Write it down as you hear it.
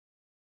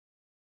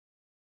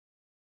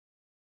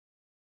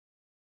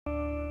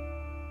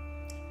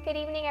Good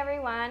evening,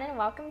 everyone, and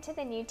welcome to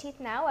the New Teeth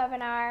Now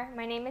webinar.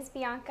 My name is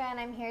Bianca, and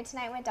I'm here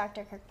tonight with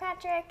Dr.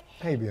 Kirkpatrick.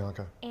 Hey,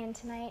 Bianca. And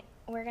tonight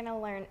we're going to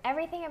learn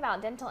everything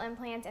about dental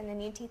implants and the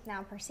New Teeth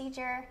Now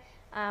procedure.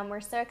 We're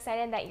so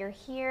excited that you're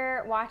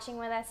here watching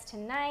with us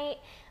tonight,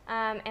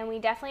 and we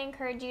definitely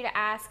encourage you to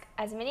ask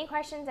as many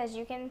questions as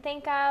you can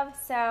think of.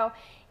 So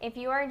if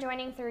you are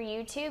joining through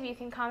YouTube, you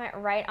can comment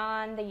right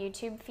on the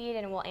YouTube feed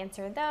and we'll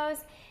answer those.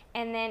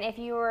 And then if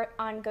you are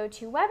on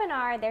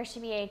GoToWebinar, there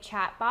should be a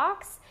chat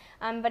box.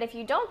 But if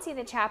you don't see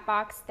the chat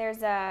box,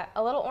 there's a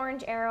little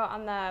orange arrow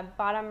on the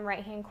bottom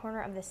right-hand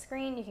corner of the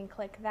screen. You can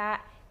click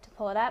that to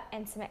pull it up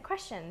and submit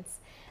questions.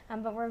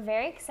 But we're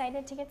very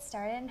excited to get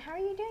started. And how are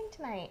you doing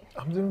tonight?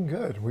 I'm doing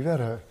good. We've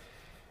had a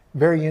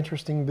very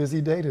interesting,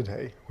 busy day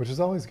today, which is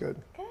always good.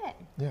 Good.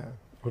 Yeah,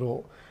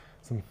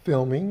 some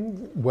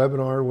filming,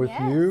 webinar with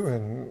you,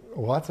 and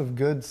lots of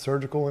good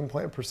surgical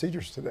implant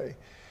procedures today.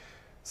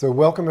 So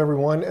welcome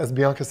everyone. As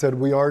Bianca said,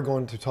 we are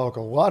going to talk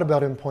a lot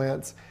about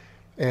implants,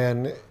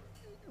 and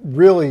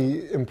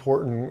really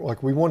important,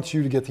 like we want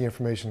you to get the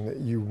information that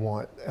you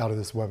want out of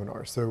this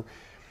webinar. So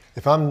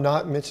if I'm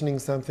not mentioning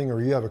something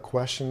or you have a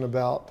question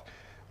about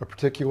a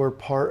particular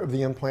part of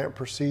the implant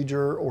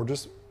procedure or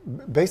just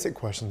basic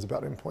questions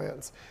about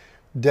implants,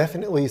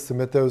 definitely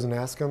submit those and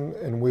ask them,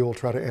 and we will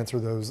try to answer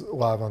those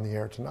live on the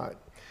air tonight.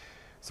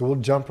 So we'll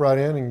jump right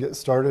in and get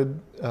started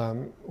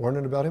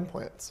learning about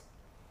implants.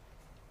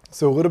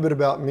 So a little bit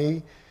about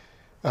me.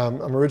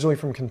 I'm originally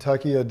from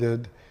Kentucky. I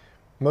did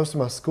most of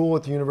my school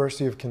at the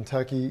University of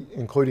Kentucky,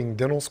 including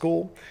dental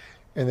school.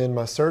 And then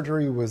my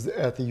surgery was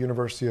at the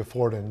University of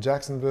Florida in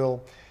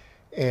Jacksonville.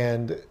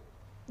 And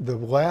the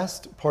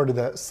last part of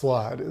that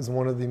slide is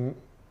one of the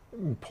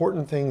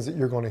important things that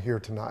you're going to hear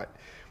tonight.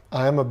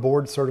 I am a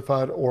board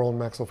certified oral and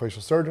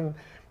maxillofacial surgeon,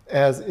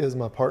 as is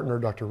my partner,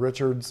 Dr.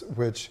 Richards,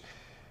 which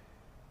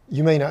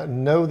you may not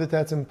know that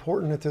that's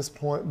important at this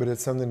point, but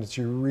it's something that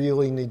you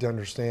really need to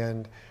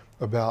understand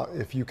about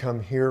if you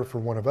come here for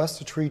one of us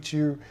to treat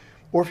you,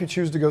 or if you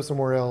choose to go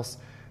somewhere else.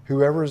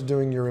 Whoever is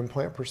doing your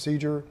implant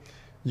procedure,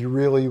 you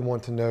really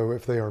want to know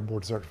if they are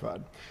board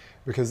certified,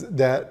 because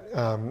that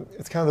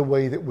it's kind of the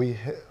way that we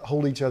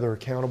hold each other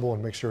accountable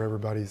and make sure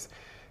everybody's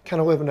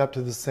kind of living up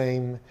to the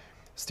same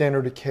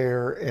standard of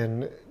care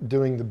and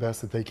doing the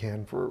best that they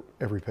can for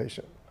every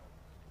patient.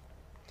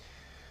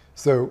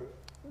 So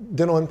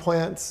dental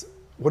implants,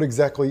 what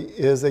exactly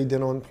is a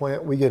dental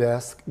implant? We get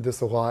asked this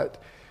a lot.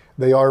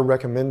 They are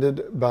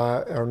recommended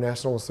by our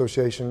National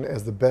Association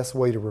as the best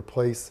way to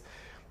replace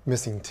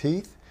missing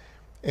teeth.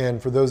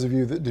 And for those of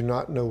you that do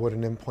not know what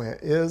an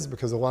implant is,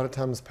 because a lot of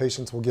times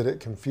patients will get it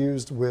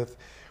confused with,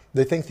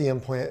 they think the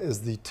implant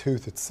is the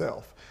tooth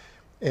itself.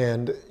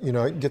 And you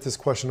know, I get this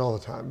question all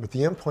the time, but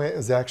the implant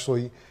is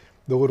actually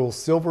the little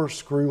silver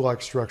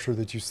screw-like structure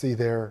that you see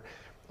there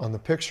on the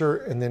picture,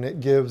 and then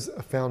it gives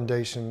a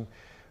foundation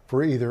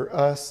for either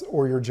us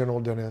or your general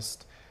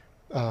dentist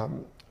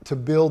to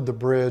build the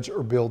bridge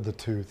or build the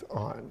tooth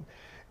on.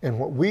 And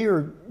what we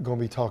are going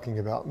to be talking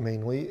about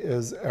mainly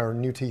is our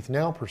New Teeth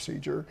Now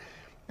procedure,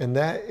 and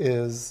that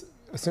is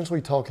essentially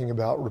talking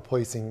about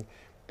replacing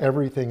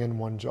everything in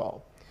one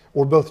jaw,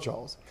 or both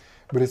jaws,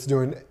 but it's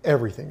doing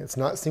everything. It's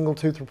not single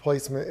tooth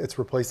replacement, it's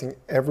replacing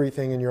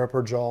everything in your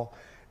upper jaw,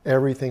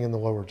 everything in the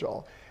lower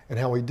jaw. And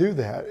how we do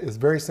that is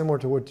very similar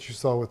to what you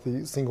saw with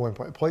the single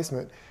implant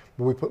placement,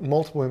 but we put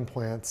multiple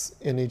implants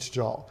in each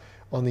jaw.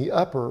 On the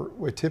upper,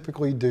 we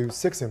typically do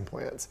 6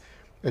 implants,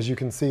 as you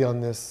can see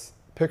on this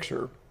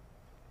picture.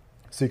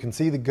 So you can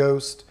see the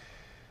ghost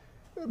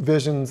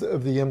visions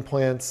of the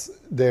implants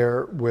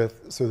there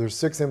so there's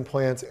 6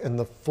 implants and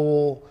the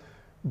full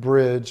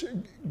bridge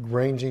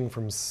ranging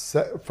from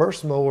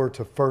first molar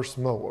to first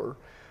molar,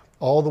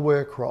 all the way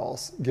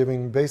across,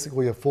 giving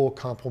basically a full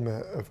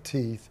complement of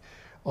teeth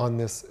on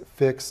this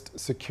fixed,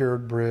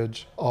 secured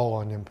bridge, all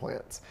on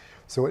implants.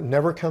 So it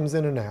never comes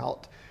in and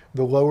out.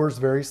 The lower is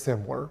very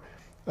similar.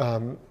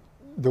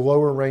 The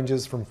lower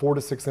ranges from 4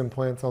 to 6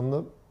 implants on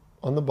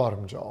the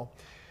bottom jaw.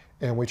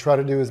 And we try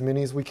to do as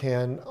many as we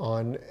can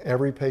on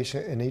every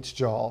patient in each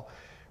jaw.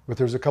 But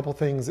there's a couple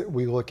things that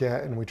we look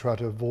at and we try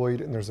to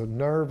avoid. And there's a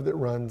nerve that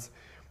runs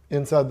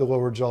inside the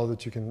lower jaw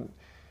that you can,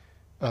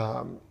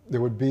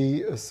 that would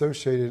be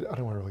associated, I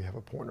don't really have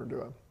a pointer,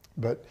 do I?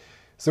 But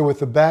so with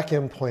the back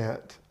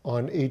implant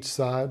on each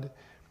side,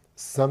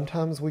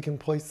 sometimes we can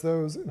place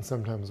those and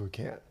sometimes we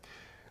can't.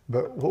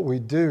 But what we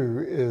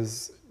do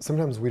is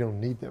sometimes we don't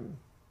need them.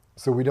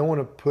 So we don't want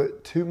to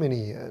put too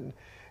many in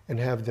and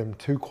have them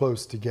too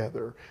close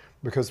together,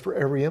 because for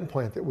every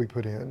implant that we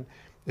put in,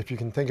 if you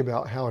can think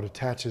about how it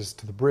attaches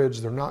to the bridge,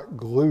 they're not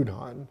glued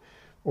on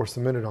or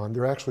cemented on.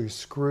 They're actually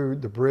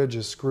screwed. The bridge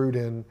is screwed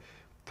in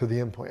to the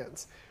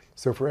implants.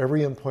 So for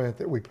every implant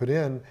that we put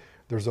in,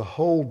 there's a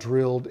hole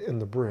drilled in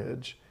the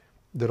bridge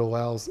that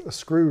allows a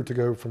screw to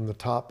go from the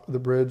top of the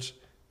bridge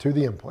to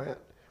the implant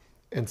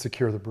and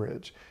secure the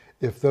bridge.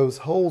 If those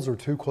holes are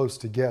too close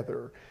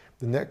together,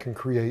 then that can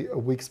create a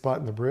weak spot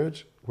in the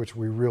bridge, which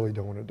we really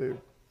don't want to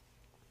do.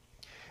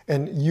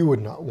 And you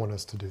would not want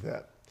us to do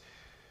that.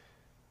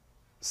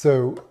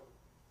 So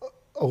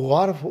a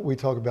lot of what we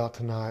talk about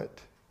tonight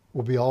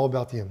will be all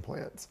about the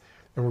implants.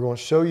 And we're going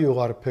to show you a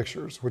lot of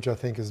pictures, which I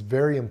think is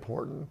very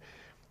important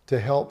to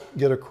help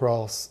get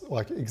across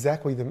like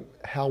exactly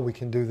how we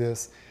can do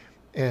this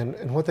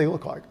and what they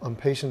look like on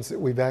patients that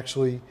we've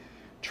actually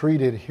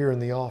treated here in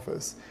the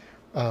office.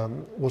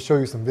 We'll show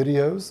you some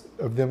videos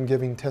of them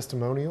giving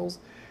testimonials,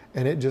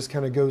 and it just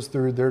kind of goes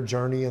through their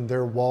journey and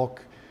their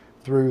walk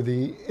through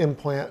the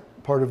implant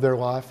part of their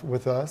life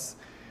with us.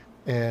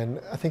 And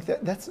I think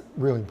that's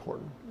really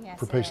important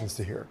for patients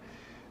to hear.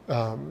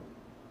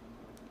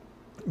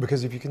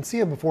 Because if you can see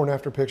a before and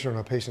after picture on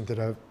a patient that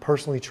I've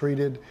personally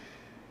treated,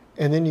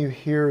 and then you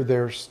hear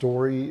their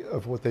story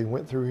of what they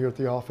went through here at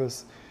the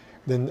office,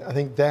 then I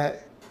think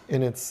that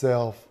in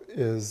itself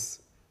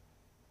is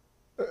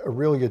a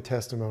really good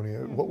testimony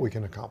of what we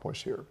can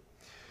accomplish here.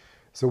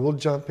 So we'll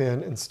jump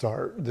in and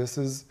start. This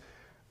is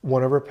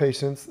one of our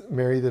patients,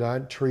 Mary, that I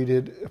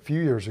treated a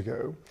few years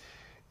ago.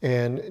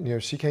 And you know,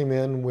 she came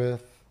in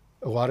with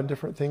a lot of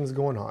different things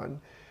going on,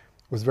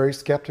 was very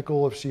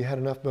skeptical if she had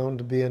enough bone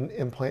to be an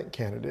implant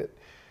candidate.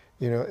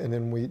 You know, and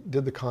then we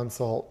did the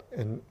consult,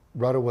 and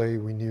right away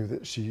we knew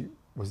that she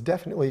was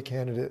definitely a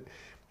candidate.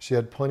 She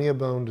had plenty of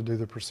bone to do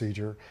the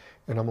procedure,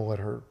 and I'm gonna let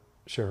her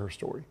share her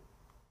story.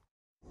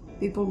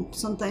 People,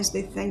 sometimes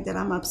they think that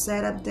I'm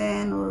upset at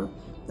them or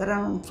that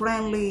I'm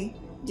unfriendly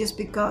just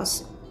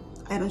because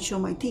I don't show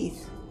my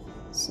teeth.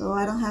 So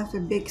I don't have a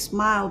big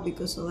smile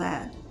because of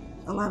that.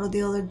 A lot of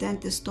the other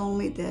dentists told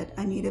me that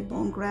I need a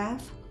bone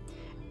graft,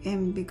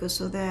 and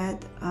because of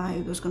that,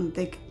 I was going to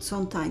take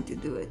some time to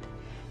do it.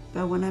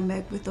 But when I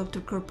met with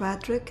Dr.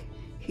 Kirkpatrick,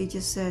 he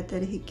just said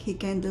that he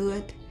can do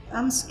it.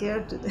 I'm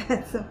scared to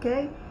death,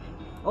 okay?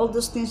 All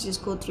those things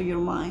just go through your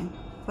mind.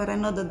 But I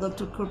know that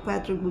Dr.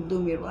 Kirkpatrick will do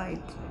me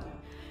right.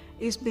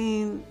 It's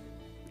been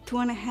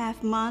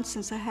 2.5 months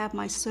since I had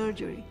my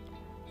surgery,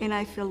 and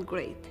I feel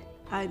great.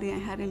 I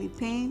didn't have any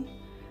pain.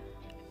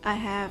 I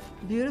have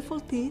beautiful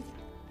teeth.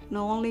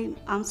 Not only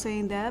I'm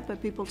saying that,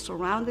 but people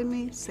surrounding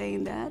me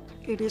saying that.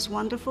 It is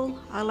wonderful.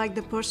 I like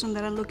the person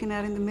that I'm looking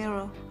at in the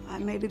mirror. I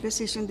made a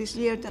decision this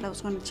year that I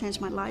was going to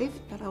change my life,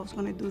 that I was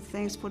going to do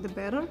things for the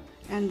better.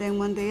 And then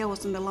one day I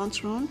was in the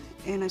lunchroom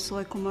and I saw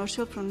a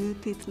commercial from New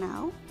Teeth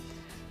Now,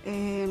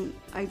 and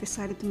I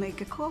decided to make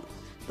a call.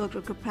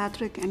 Dr.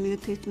 Kirkpatrick and New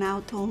Teeth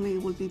Now told me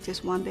it would be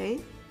just one day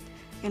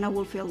and I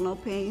will feel no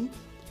pain.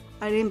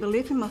 I didn't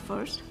believe him at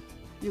first.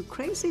 You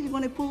crazy? You're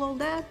going to pull all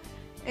that?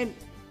 And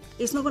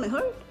it's not going to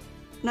hurt.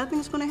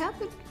 Nothing's going to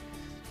happen.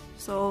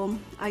 So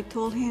I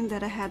told him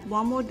that I had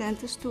one more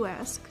dentist to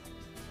ask.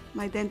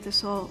 My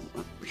dentist,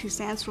 his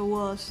answer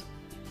was,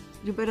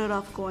 you're better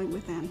off going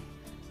with him.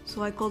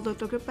 So I called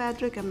Dr.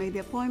 Kirkpatrick, I made the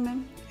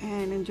appointment,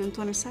 and on June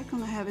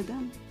 22nd, I have it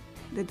done.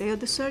 The day of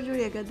the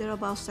surgery, I got there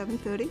about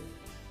 7:30,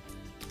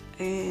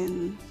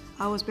 and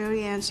I was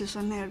very anxious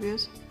and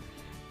nervous,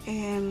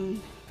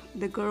 and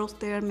the girls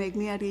there made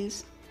me at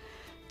ease.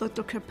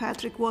 Dr.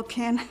 Kirkpatrick walked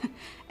in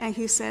and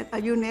he said, are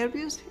you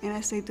nervous? And I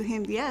said to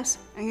him, yes.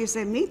 And he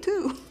said, me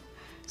too.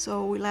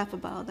 So we laughed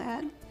about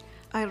that.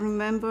 I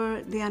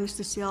remember the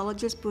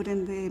anesthesiologist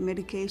putting the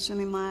medication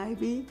in my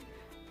IV,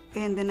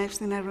 and the next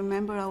thing I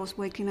remember, I was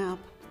waking up.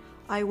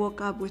 I woke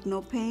up with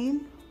no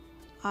pain.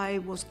 I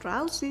was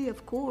drowsy,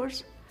 of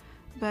course,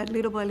 but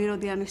little by little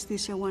the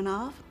anesthesia went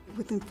off.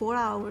 Within 4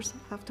 hours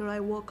after I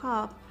woke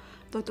up,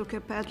 Dr.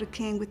 Kirkpatrick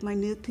came with my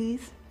new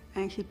teeth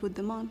and he put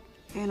them on.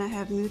 And I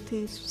have new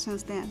teeth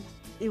since then.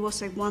 It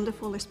was a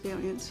wonderful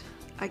experience.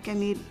 I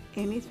can eat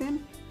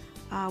anything.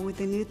 With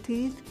the new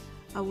teeth,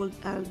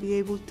 I'll be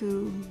able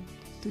to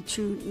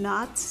chew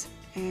nuts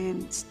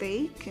and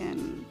steak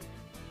and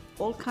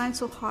all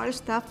kinds of hard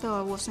stuff that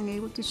I wasn't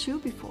able to chew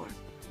before,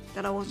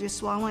 that I was just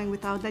swallowing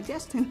without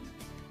digesting.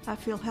 I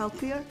feel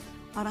healthier.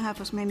 I don't have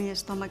as many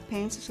stomach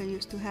pains as I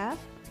used to have,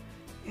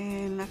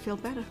 and I feel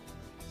better.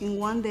 In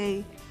one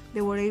day,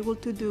 they were able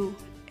to do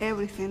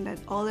everything that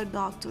other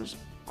doctors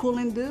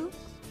couldn't do,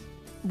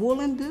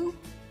 wouldn't do,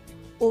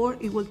 or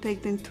it will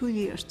take them 2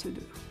 years to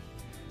do.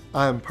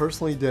 I am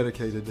personally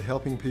dedicated to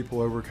helping people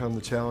overcome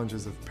the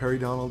challenges of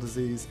periodontal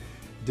disease,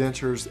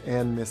 dentures,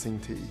 and missing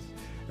teeth.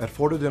 At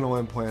Florida Dental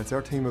Implants,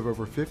 our team of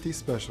over 50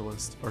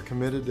 specialists are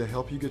committed to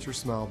help you get your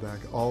smile back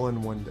all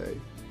in one day.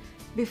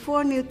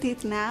 Before New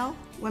Teeth Now,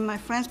 when my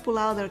friends pull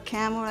out their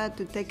camera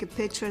to take a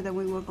picture that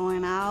we were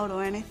going out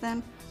or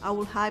anything, I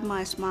would hide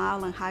my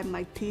smile and hide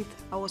my teeth.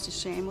 I was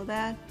ashamed of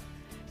that.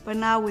 But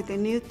now with the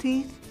new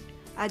teeth,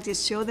 I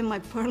just show them my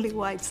pearly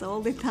whites all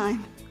the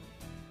time.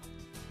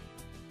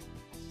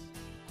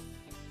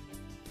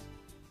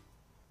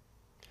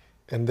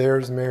 And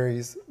there's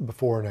Mary's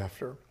before and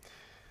after.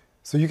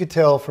 So you could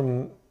tell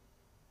from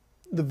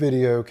the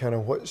video kind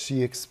of what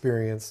she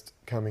experienced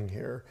coming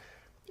here,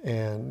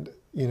 and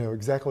you know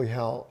exactly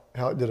how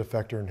it did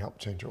affect her and help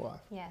change her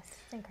life. Yes,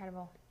 it's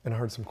incredible. And I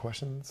heard some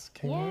questions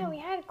came in. Yeah, we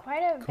had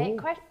quite a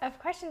bit of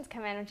questions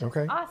come in, which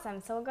is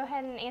awesome. So we'll go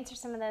ahead and answer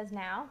some of those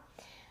now.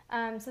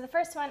 So the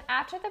first one,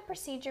 after the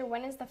procedure,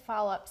 when is the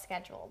follow-up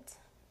scheduled?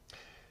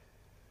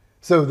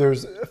 So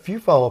there's a few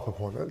follow-up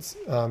appointments.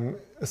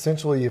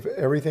 Essentially, if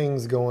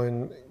everything's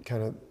going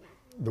kind of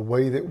the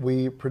way that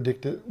we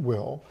predict it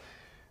will,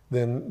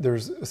 then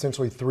there's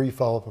essentially 3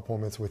 follow-up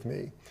appointments with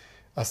me.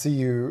 I see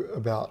you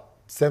about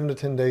 7 to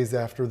 10 days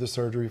after the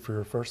surgery for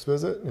your first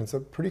visit, and it's a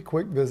pretty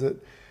quick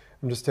visit.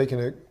 I'm just taking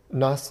a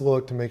nice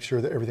look to make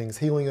sure that everything's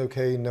healing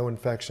okay, no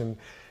infection.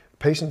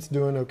 Patient's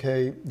doing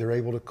okay, they're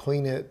able to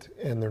clean it,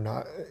 and they're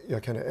not,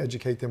 kind of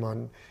educate them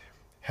on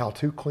how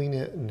to clean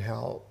it and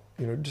how,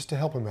 just to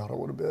help them out a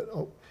little bit.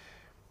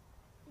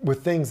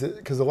 With things that,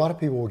 because a lot of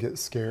people will get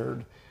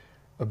scared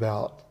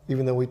about,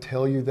 even though we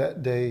tell you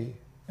that day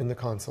in the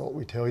consult,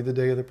 we tell you the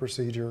day of the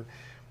procedure,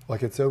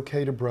 like it's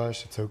okay to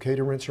brush, it's okay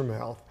to rinse your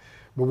mouth,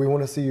 but we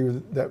want to see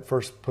you that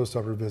first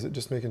post-operative visit,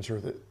 just making sure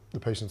that the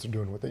patients are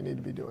doing what they need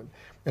to be doing.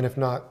 And if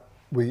not,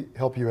 we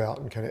help you out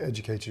and kind of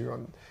educate you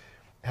on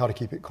how to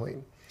keep it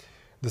clean.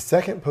 The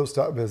second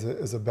post-op visit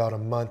is about a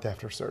month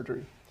after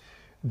surgery.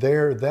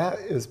 That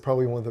is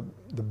probably one of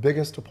the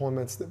biggest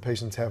appointments that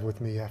patients have with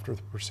me after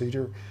the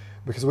procedure,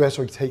 because we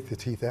actually take the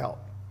teeth out.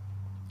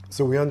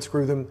 So we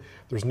unscrew them.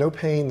 There's no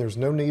pain, there's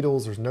no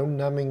needles, there's no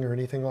numbing or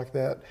anything like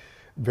that.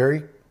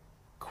 Very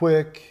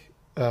quick,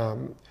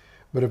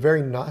 but a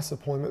very nice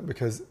appointment,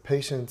 because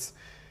patients,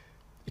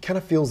 it kind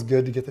of feels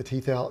good to get the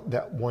teeth out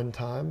that one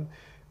time,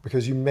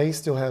 because you may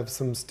still have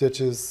some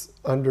stitches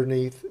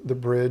underneath the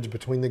bridge,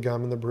 between the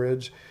gum and the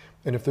bridge.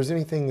 And if there's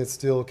anything that's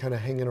still kind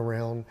of hanging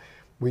around,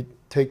 we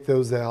take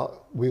those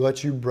out. We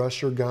let you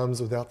brush your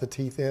gums without the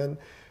teeth in.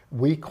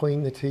 We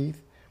clean the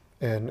teeth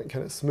and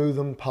kind of smooth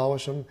them,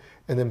 polish them,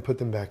 and then put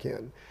them back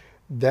in.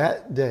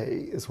 That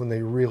day is when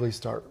they really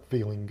start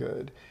feeling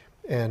good.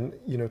 And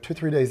 2 or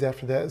 3 days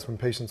after that is when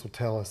patients will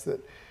tell us that,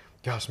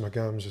 gosh, my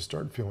gums just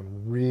started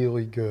feeling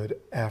really good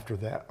after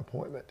that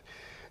appointment.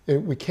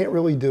 And we can't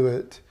really do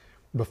it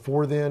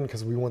before then,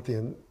 because we want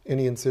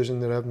any incision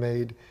that I've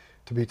made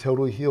to be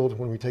totally healed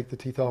when we take the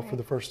teeth off for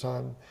the first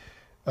time.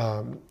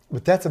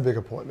 But that's a big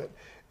appointment.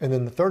 And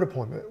then the third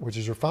appointment, which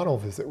is your final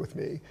visit with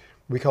me,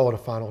 we call it a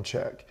final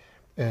check.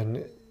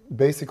 And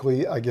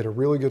basically, I get a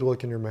really good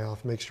look in your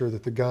mouth, make sure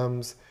that the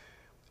gums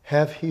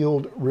have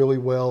healed really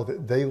well,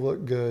 that they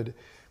look good,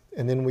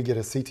 and then we get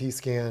a CT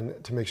scan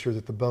to make sure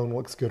that the bone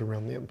looks good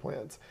around the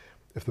implants.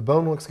 If the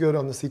bone looks good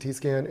on the CT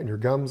scan and your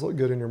gums look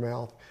good in your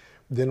mouth,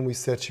 then we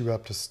set you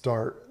up to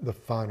start the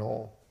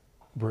final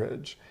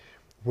bridge,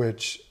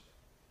 which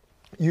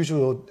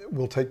usually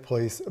will take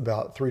place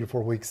about 3 to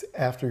 4 weeks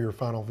after your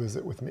final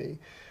visit with me,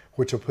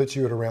 which will put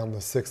you at around the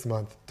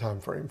 6-month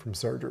time frame from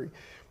surgery.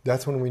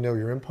 That's when we know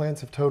your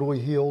implants have totally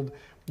healed,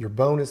 your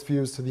bone is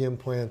fused to the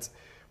implants,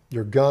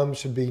 your gum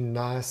should be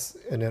nice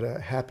and at a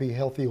happy,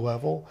 healthy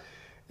level,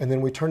 and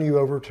then we turn you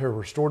over to a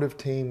restorative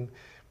team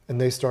and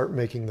they start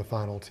making the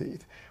final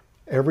teeth.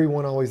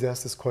 Everyone always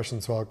asks this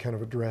question, so I'll kind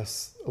of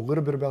address a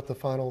little bit about the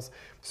finals.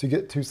 So you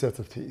get 2 sets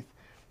of teeth.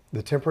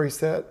 The temporary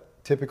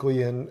set,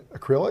 typically in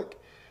acrylic,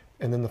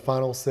 and then the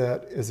final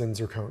set is in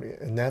zirconia,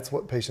 and that's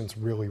what patients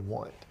really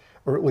want,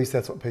 or at least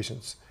that's what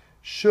patients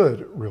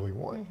should really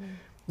want.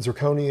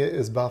 Zirconia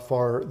is by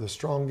far the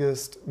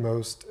strongest,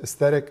 most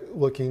aesthetic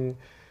looking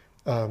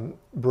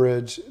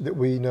bridge that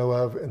we know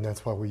of, and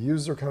that's why we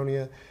use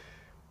zirconia.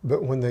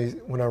 But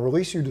when I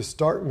release you to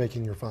start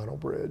making your final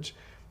bridge,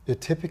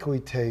 it typically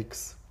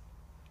takes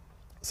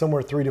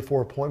somewhere 3 to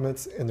 4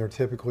 appointments, and they're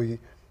typically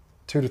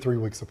 2 to 3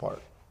 weeks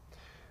apart.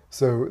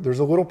 So there's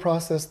a little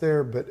process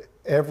there, but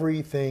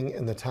everything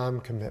and the time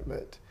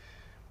commitment,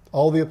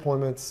 all the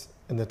appointments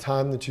and the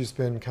time that you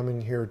spend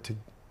coming here to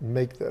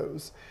make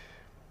those,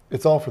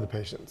 it's all for the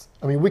patients.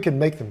 I mean, we can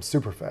make them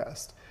super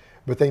fast,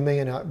 but they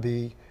may not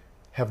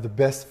have the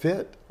best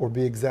fit or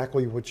be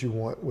exactly what you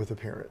want with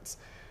appearance.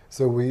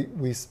 So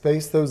we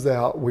space those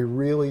out. We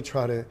really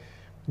try to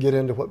get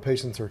into what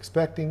patients are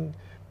expecting.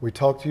 We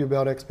talk to you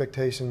about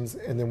expectations,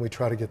 and then we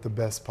try to get the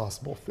best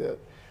possible fit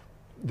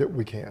that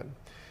we can.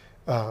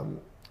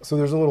 So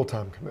there's a little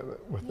time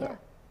commitment with that.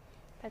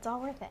 It's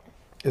all worth it.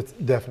 It's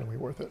definitely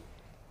worth it.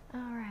 All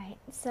right.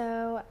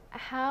 So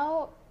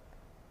how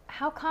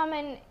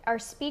common are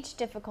speech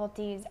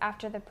difficulties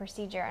after the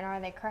procedure, and are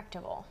they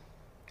correctable?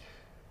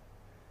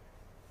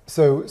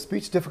 So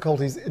speech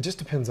difficulties, it just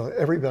depends on,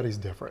 everybody's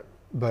different,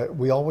 but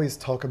we always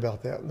talk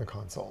about that in the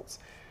consults.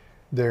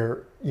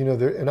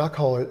 And I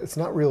call it, it's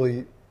not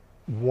really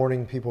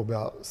warning people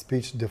about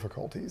speech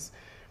difficulties.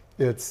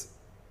 It's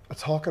a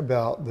talk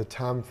about the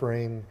time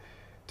frame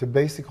to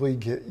basically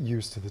get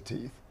used to the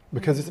teeth,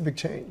 because it's a big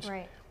change.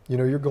 Right.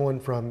 You're going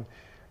from,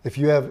 if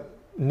you have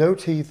no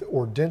teeth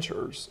or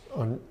dentures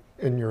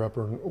in your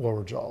upper and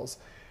lower jaws,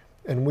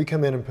 and we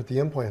come in and put the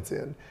implants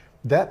in,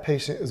 that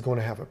patient is going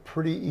to have a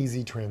pretty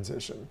easy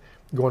transition,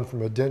 going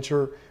from a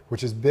denture,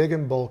 which is big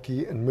and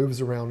bulky and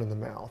moves around in the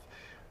mouth,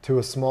 to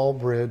a small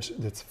bridge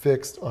that's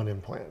fixed on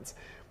implants.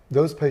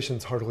 Those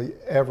patients hardly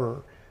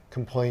ever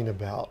complain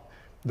about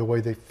the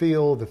way they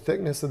feel, the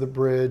thickness of the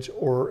bridge,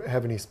 or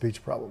have any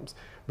speech problems,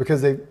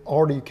 because they've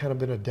already kind of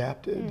been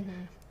adapted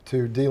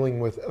to dealing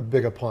with a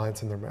big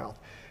appliance in their mouth.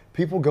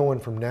 People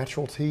going from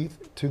natural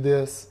teeth to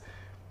this,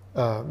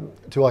 to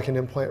like an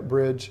implant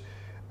bridge,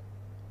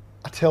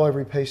 I tell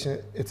every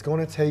patient it's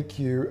going to take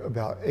you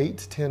about 8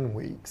 to 10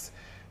 weeks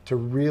to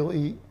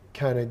really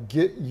kind of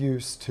get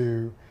used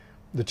to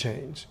the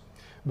change,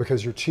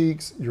 because your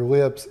cheeks, your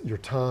lips, your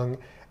tongue,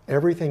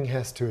 everything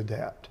has to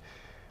adapt.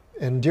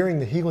 And during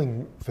the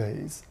healing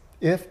phase,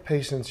 if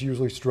patients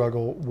usually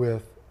struggle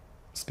with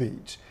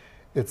speech,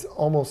 it's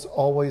almost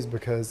always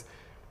because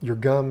your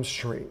gums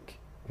shrink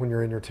when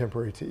you're in your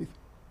temporary teeth.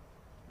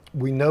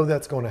 We know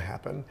that's going to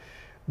happen.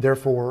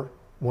 Therefore,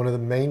 one of the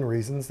main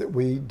reasons that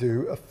we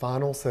do a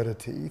final set of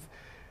teeth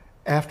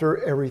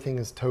after everything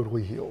is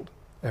totally healed,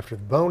 after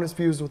the bone is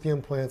fused with the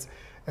implants,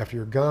 after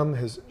your gum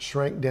has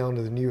shrank down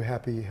to the new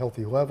happy,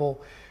 healthy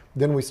level,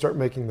 then we start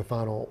making the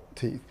final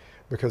teeth.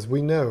 Because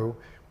we know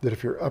that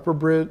if your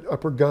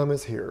upper gum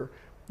is here,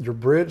 your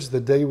bridge,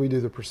 the day we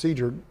do the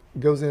procedure,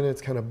 goes in,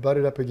 it's kind of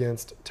butted up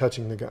against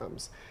touching the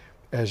gums.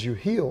 As you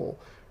heal,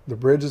 the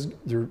bridges,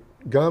 your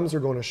gums are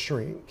going to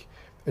shrink,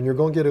 and you're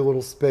going to get a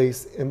little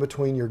space in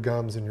between your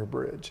gums and your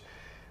bridge.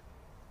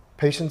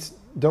 Patients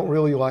don't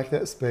really like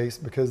that space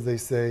because they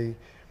say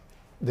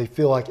they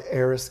feel like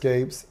air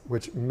escapes,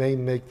 which may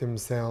make them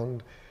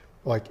sound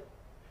like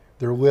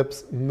their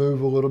lips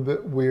move a little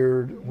bit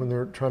weird when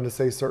they're trying to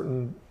say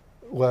certain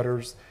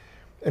letters.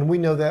 And we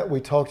know that,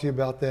 we talk to you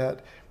about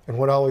that. And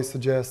what I always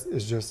suggest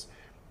is just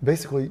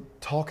basically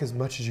talk as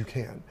much as you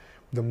can.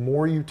 The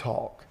more you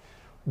talk,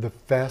 the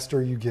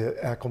faster you get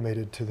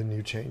acclimated to the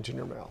new change in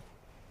your mouth.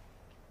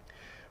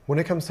 When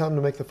it comes time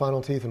to make the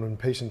final teeth and when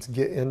patients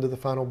get into the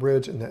final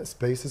bridge and that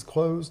space is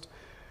closed,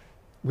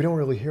 we don't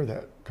really hear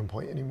that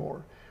complaint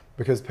anymore,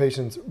 because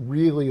patients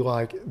really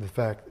like the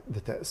fact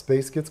that that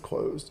space gets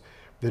closed.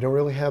 They don't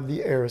really have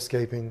the air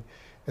escaping,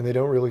 and they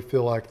don't really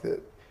feel like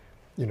that,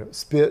 you know,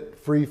 spit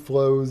free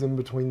flows in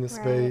between the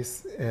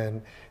space,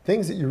 and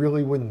things that you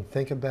really wouldn't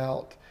think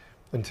about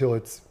until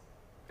it's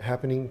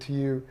happening to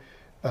you.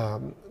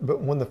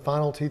 But when the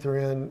final teeth are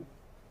in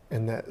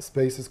and that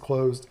space is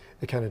closed,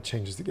 it kind of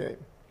changes the game.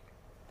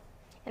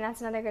 And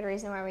that's another good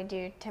reason why we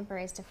do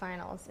temporaries to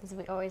finals, is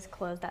we always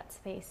close that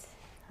space.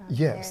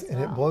 Yes,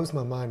 and it blows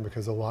my mind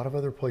because a lot of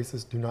other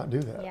places do not do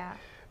that. Yeah.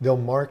 They'll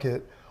mark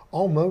it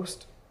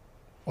almost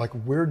like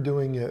we're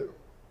doing it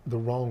the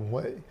wrong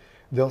way.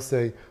 They'll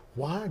say,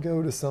 why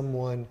go to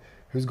someone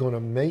who's going to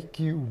make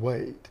you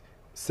wait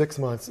 6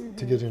 months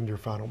to get into your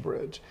final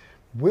bridge?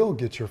 We'll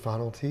get your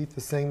final teeth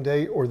the same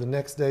day or the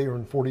next day or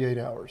in 48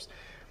 hours.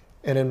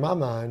 And in my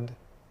mind,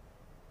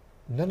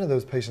 none of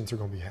those patients are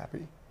going to be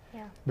happy.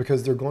 Yeah.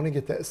 Because they're going to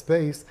get that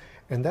space,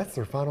 and that's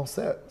their final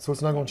set. So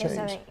it's not going to change.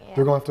 Yeah.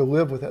 They're going to have to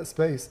live with that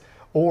space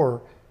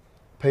or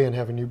pay and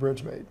have a new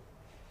bridge made.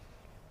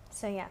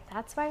 So yeah,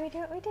 that's why we do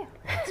what we do.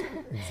 That's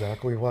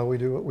exactly why we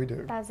do what we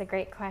do. That was a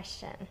great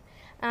question.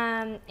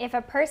 If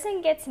a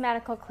person gets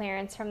medical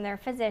clearance from their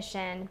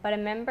physician, but a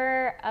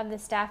member of the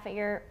staff at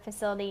your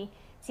facility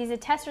sees a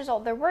test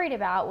result they're worried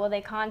about, will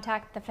they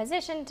contact the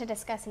physician to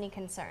discuss any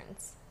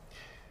concerns?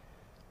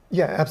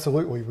 Yeah,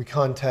 absolutely. We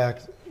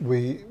contact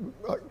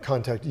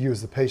you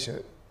as the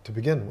patient to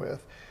begin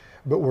with,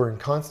 but we're in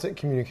constant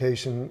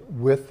communication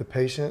with the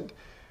patient,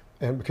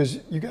 and because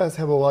you guys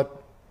have a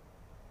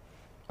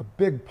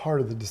big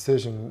part of the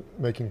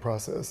decision-making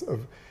process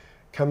of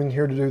coming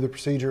here to do the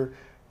procedure,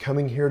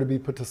 coming here to be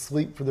put to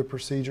sleep for the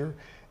procedure,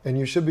 and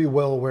you should be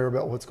well aware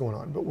about what's going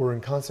on. But we're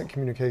in constant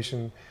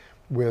communication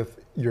with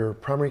your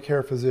primary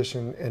care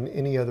physician and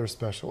any other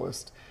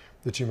specialist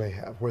that you may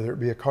have, whether it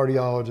be a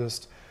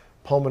cardiologist,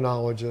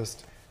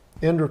 pulmonologist,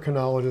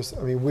 endocrinologist.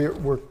 I mean,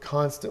 we're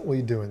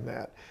constantly doing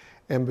that.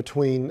 And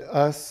between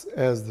us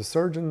as the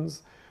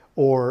surgeons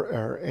or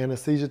our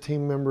anesthesia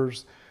team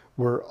members,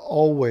 we're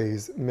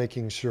always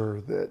making sure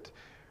that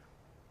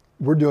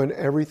we're doing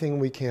everything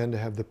we can to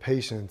have the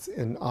patients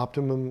in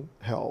optimum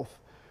health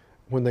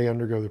when they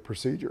undergo the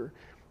procedure.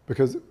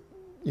 Because,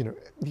 you know,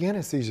 the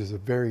anesthesia is a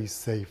very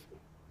safe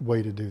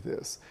way to do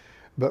this,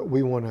 but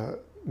we want to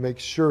make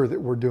sure that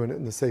we're doing it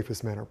in the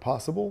safest manner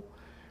possible.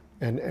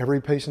 And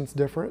every patient's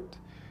different,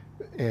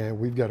 and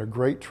we've got a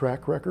great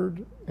track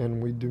record,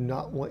 and we do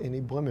not want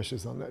any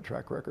blemishes on that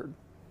track record.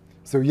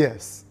 So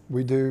yes,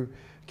 we do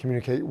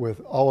communicate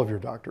with all of your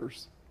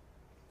doctors.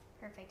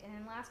 Perfect. And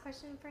then last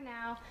question for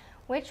now,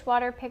 which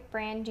water pick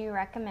brand do you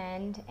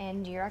recommend,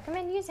 and do you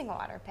recommend using a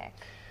water pick?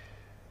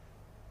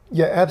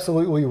 Yeah,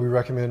 absolutely. We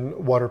recommend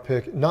water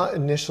pick. Not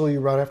initially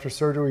right after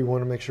surgery. We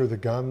want to make sure the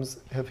gums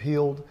have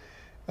healed,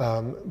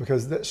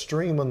 because that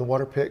stream on the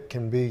water pick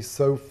can be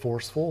so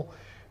forceful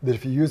that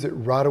if you use it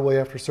right away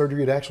after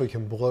surgery, it actually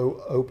can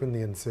blow open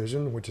the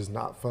incision, which is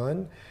not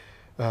fun,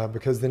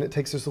 because then it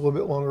takes just a little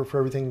bit longer for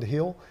everything to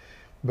heal.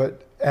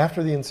 But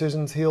after the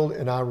incision's healed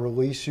and I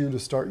release you to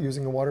start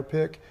using a water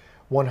pick,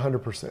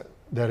 100%.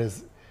 That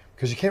is,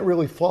 because you can't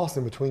really floss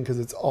in between because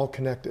it's all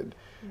connected.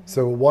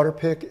 So a water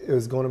pick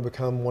is going to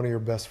become one of your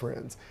best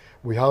friends.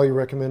 We highly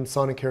recommend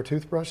Sonicare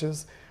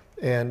toothbrushes,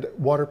 and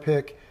water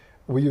pick,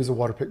 we use a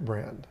water pick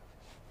brand,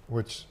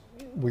 which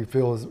we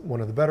feel is one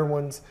of the better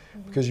ones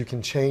because you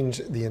can change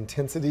the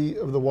intensity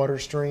of the water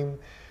stream.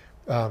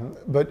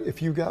 But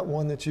if you've got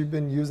one that you've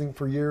been using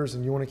for years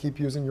and you want to keep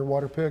using your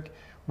water pick,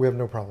 we have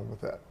no problem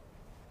with that.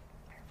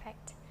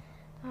 Perfect.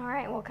 All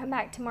right, we'll come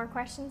back to more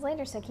questions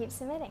later, so keep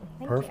submitting.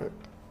 Thank Perfect.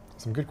 you.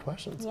 Some good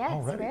questions Yes,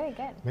 already. very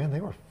good. Man, they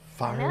were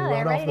firing I know, right they're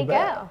off ready the to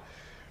bat.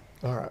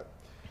 go. All right.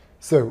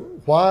 So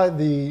why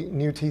the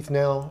New Teeth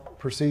Now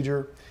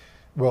procedure?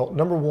 Well,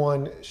 number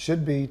one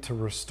should be to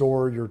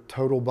restore your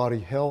total body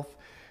health.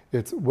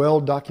 It's well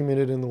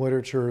documented in the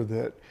literature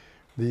that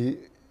the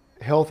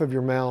health of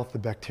your mouth, the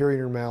bacteria in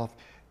your mouth,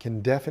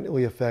 can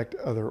definitely affect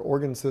other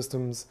organ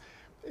systems.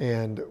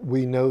 And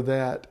we know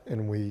that,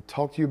 and we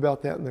talk to you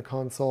about that in the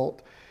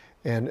consult.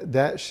 And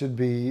that should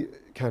be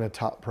kind of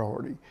top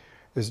priority,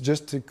 is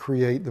just to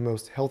create the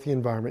most healthy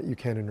environment you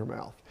can in your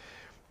mouth.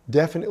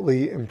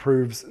 Definitely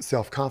improves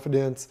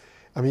self-confidence.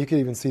 I mean, you could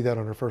even see that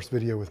on her first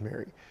video with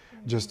Mary.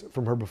 Just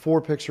from her before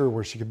picture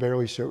where she could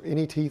barely show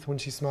any teeth when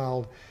she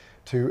smiled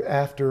to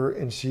after,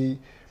 and you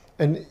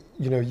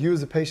know, you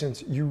as a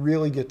patient, you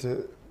really get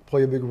to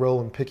play a big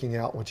role in picking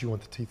out what you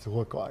want the teeth to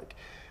look like.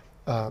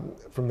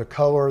 From the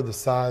color, the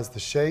size, the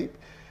shape.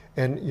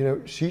 And, you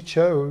know, she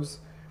chose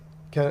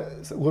kind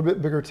of a little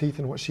bit bigger teeth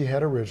than what she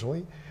had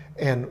originally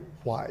and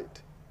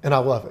white. And I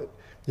love it.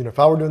 You know, if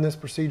I were doing this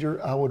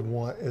procedure, I would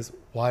want as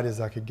white as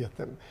I could get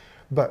them.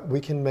 But we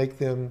can make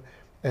them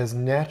as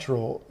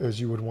natural as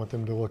you would want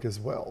them to look as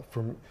well,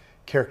 from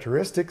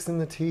characteristics in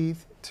the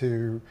teeth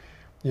to,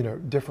 you know,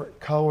 different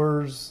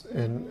colors.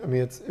 And I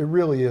mean, it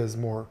really is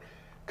more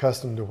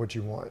custom to what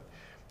you want.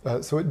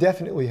 So it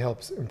definitely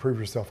helps improve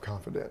your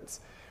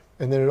self-confidence.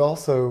 And then it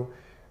also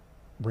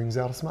brings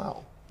out a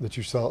smile that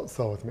you saw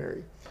with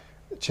Mary.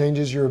 It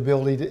changes your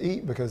ability to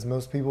eat, because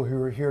most people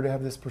who are here to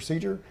have this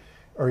procedure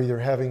are either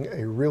having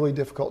a really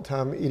difficult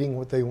time eating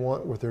what they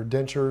want with their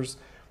dentures,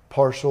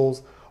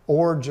 partials,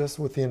 or just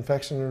with the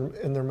infection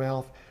in their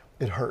mouth.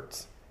 It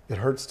hurts. It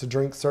hurts to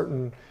drink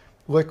certain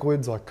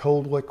liquids like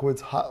cold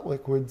liquids, hot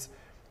liquids,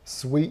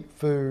 sweet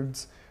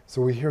foods.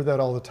 So we hear that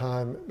all the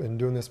time, and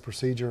doing this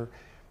procedure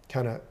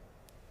kind of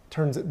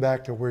turns it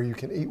back to where you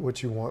can eat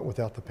what you want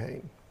without the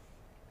pain.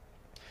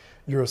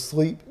 You're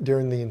asleep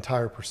during the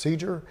entire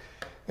procedure,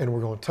 and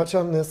we're going to touch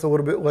on this a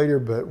little bit later,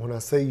 but when I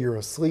say you're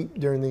asleep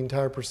during the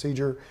entire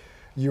procedure,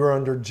 you're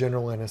under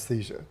general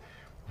anesthesia,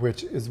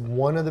 which is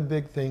one of the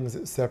big things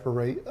that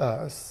separate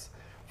us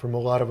from a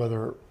lot of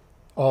other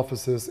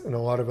offices and a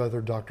lot of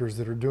other doctors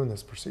that are doing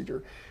this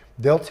procedure.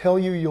 They'll tell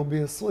you you'll be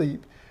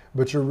asleep,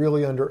 but you're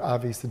really under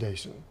IV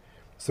sedation.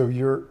 So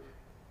you're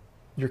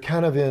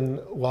kind of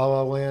in la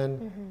la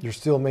land. You're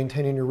still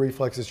maintaining your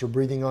reflexes. You're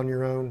breathing on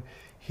your own.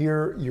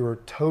 Here, you're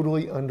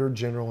totally under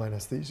general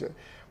anesthesia.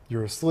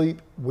 You're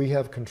asleep. We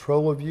have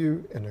control of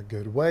you in a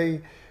good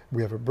way.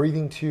 We have a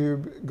breathing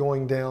tube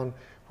going down,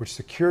 which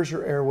secures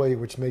your airway,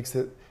 which makes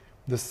it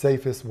the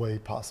safest way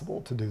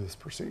possible to do this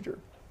procedure.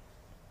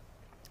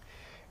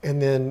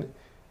 And then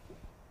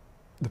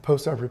the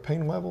postoperative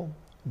pain level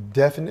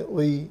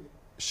definitely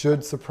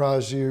should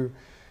surprise you.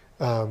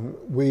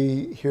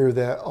 We hear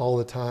that all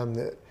the time,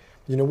 that,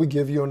 you know, we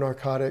give you a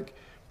narcotic,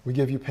 we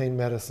give you pain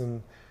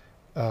medicine,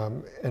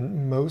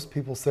 and most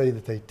people say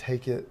that they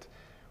take it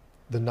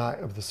the night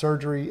of the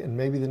surgery and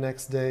maybe the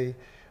next day,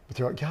 but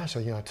they're like, gosh,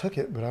 you know, I took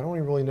it, but I don't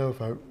even really know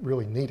if I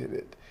really needed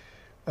it,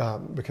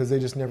 because they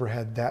just never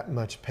had that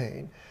much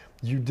pain.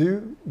 You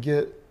do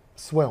get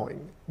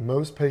swelling.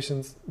 Most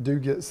patients do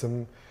get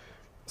some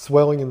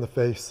swelling in the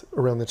face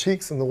around the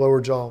cheeks and the lower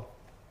jaw,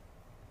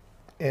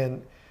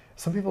 and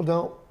some people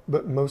don't,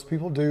 but most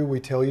people do. We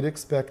tell you to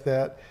expect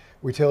that.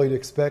 We tell you to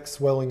expect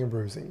swelling and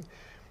bruising.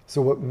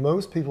 So what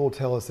most people will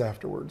tell us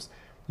afterwards,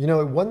 you know,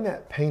 it wasn't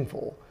that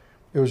painful.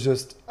 It was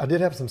just, I did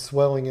have some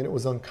swelling and it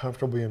was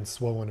uncomfortable being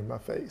swollen in my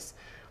face.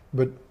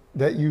 But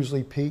that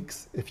usually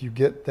peaks if you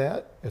get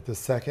that at the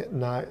second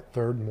night,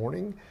 third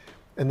morning,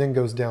 and then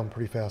goes down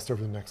pretty fast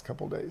over the next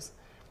couple of days.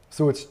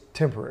 So it's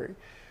temporary.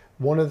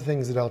 One of the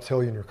things that I'll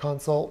tell you in your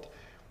consult,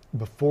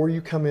 before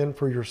you come in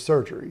for your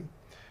surgery,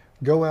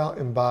 go out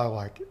and buy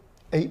like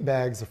 8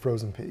 bags of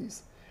frozen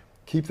peas.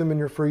 Keep them in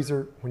your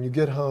freezer. When you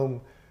get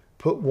home,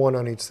 put one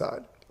on each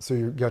side. So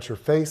you've got your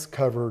face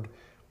covered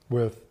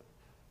with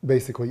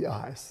basically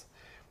ice.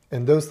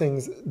 And those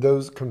things,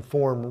 those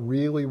conform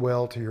really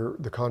well to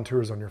the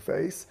contours on your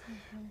face.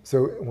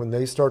 So when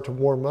they start to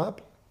warm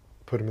up,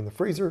 put them in the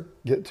freezer,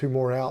 get 2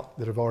 more out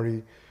that have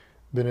already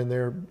been in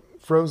there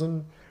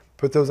frozen,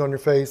 put those on your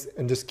face,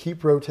 and just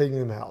keep rotating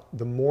them out.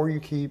 The more you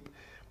keep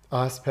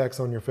ice packs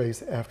on your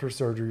face after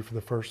surgery for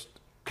the first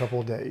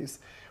couple of days,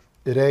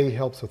 it A,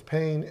 helps with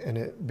pain, and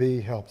it B,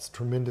 helps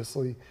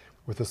tremendously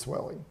with the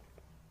swelling.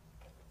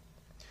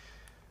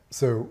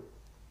 So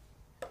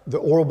the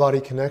oral body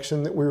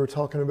connection that we were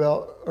talking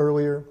about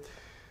earlier,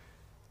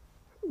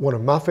 one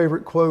of my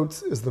favorite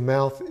quotes is, the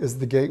mouth is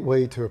the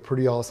gateway to a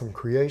pretty awesome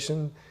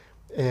creation.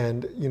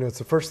 And, you know, it's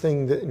the first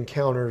thing that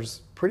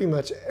encounters pretty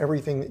much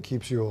everything that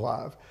keeps you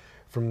alive,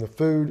 from the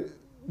food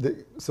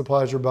that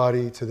supplies your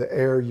body to the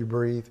air you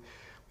breathe.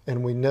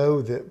 And we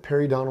know that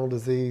periodontal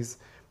disease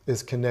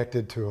is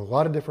connected to a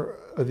lot of different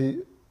of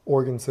the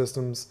organ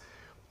systems,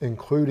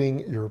 including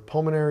your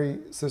pulmonary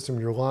system,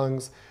 your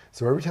lungs.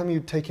 So every time you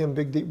take in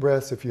big, deep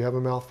breaths, if you have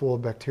a mouthful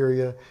of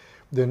bacteria,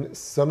 then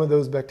some of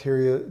those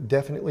bacteria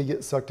definitely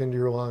get sucked into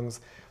your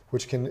lungs,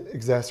 which can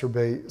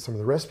exacerbate some of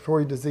the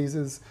respiratory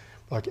diseases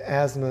like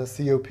asthma,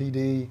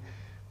 COPD,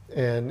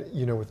 and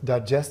with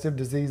digestive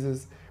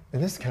diseases.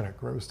 And this is kind of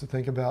gross to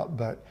think about,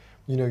 but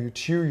you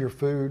chew your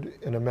food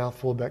in a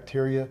mouthful of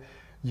bacteria,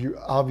 you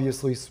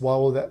obviously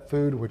swallow that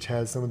food, which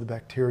has some of the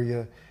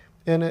bacteria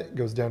in it,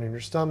 goes down in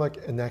your stomach,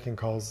 and that can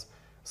cause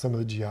some of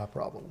the GI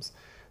problems.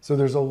 So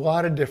there's a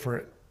lot of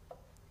different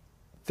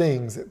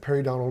things that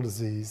periodontal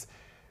disease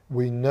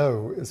we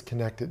know is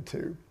connected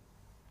to.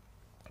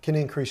 It can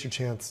increase your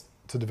chance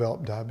to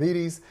develop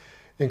diabetes,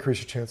 increase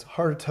your chance of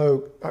heart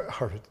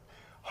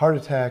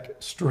attack,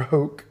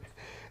 stroke,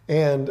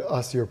 and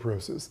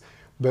osteoporosis.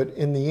 But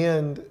in the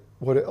end,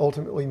 what it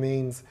ultimately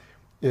means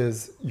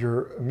is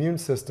your immune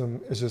system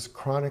is just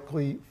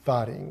chronically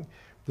fighting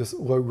this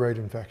low-grade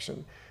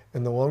infection.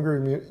 And the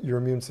longer your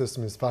immune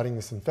system is fighting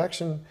this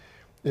infection,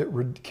 it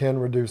can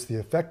reduce the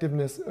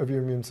effectiveness of your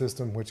immune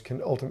system, which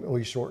can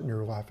ultimately shorten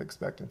your life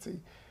expectancy.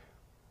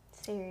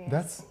 Serious.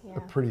 That's yeah.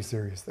 a pretty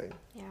serious thing.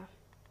 Yeah.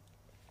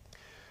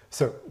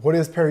 So what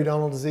is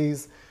periodontal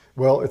disease?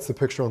 Well, it's the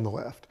picture on the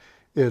left.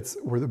 It's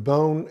where the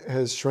bone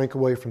has shrank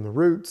away from the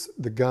roots,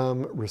 the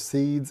gum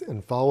recedes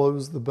and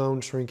follows the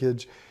bone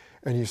shrinkage,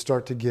 and you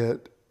start to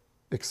get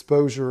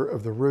exposure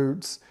of the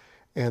roots,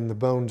 and the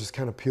bone just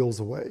kind of peels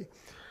away.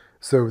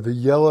 So the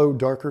yellow,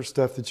 darker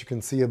stuff that you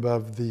can see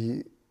above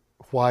the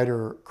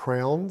whiter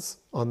crowns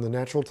on the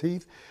natural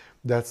teeth,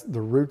 that's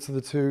the roots of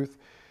the tooth,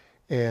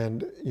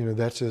 and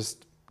that's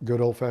just good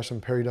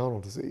old-fashioned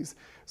periodontal disease.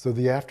 So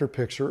the after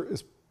picture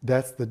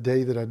that's the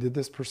day that I did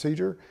this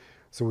procedure.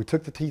 So we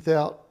took the teeth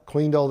out,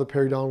 cleaned all the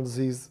periodontal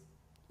disease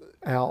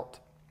out,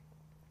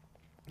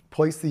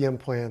 placed the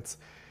implants,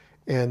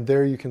 and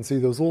there you can see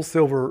those little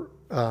silver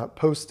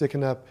posts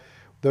sticking up.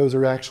 Those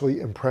are actually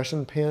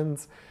impression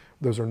pins.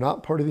 Those are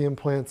not part of the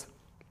implants.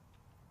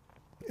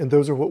 And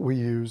those are what we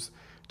use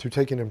to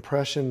take an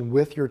impression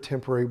with your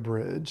temporary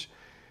bridge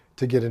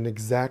to get an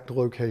exact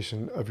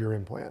location of your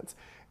implants.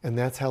 And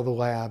that's how the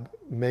lab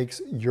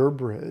makes your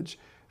bridge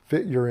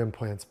fit your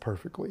implants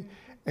perfectly.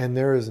 And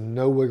there is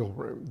no wiggle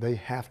room. They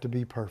have to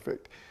be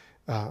perfect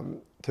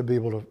to be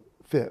able to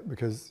fit,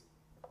 because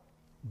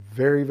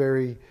very,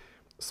 very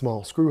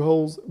small screw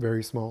holes,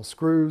 very small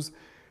screws,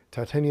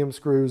 titanium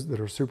screws that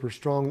are super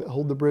strong that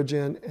hold the bridge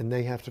in, and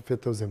they have to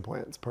fit those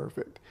implants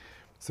perfect.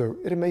 So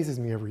it amazes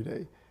me every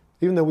day.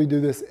 Even though we do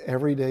this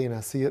every day and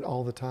I see it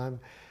all the time,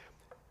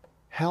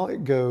 how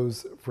it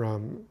goes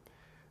from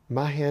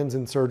my hands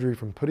in surgery,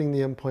 from putting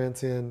the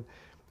implants in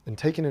and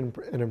taking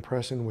an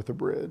impression with a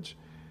bridge,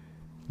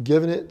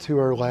 giving it to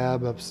our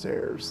lab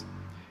upstairs,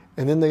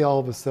 and then they all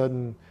of a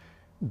sudden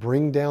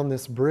bring down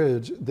this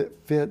bridge that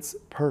fits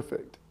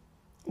perfect,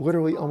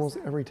 literally almost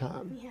every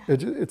time. Yeah.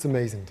 It's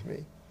amazing to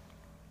me.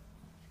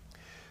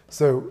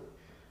 So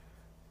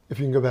if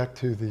you can go back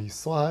to the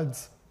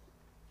slides,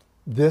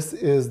 this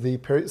is the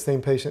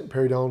same patient,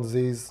 periodontal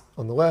disease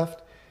on the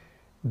left.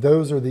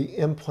 Those are the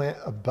implant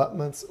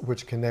abutments,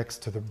 which connects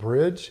to the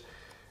bridge.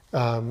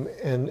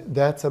 And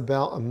that's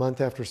about a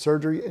month after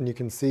surgery, and you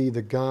can see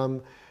the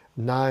gum,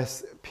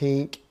 nice,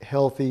 pink,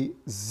 healthy,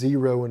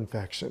 zero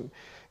infection.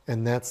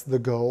 And that's the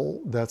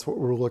goal. That's what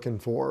we're looking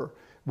for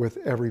with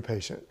every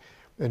patient.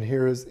 And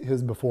here is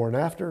his before and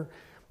after.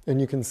 And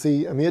you can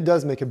see, it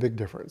does make a big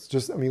difference.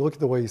 Look at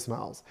the way he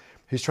smiles.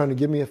 He's trying to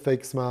give me a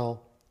fake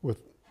smile with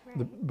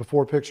the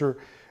before picture,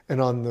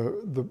 and on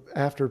the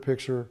after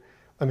picture,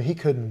 he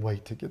couldn't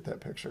wait to get that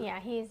picture. Yeah,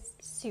 he's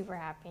super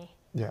happy.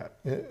 Yeah,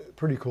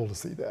 pretty cool to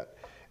see that.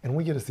 And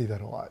we get to see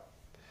that a lot.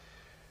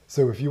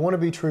 So if you want to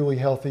be truly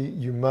healthy,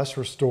 you must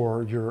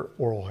restore your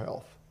oral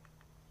health.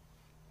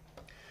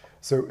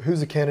 So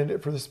who's a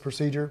candidate for this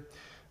procedure?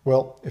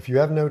 Well, if you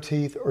have no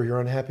teeth or you're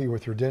unhappy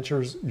with your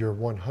dentures, you're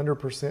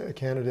 100% a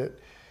candidate.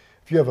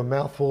 If you have a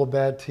mouthful of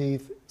bad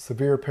teeth,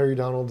 severe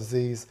periodontal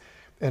disease,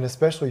 and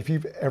especially if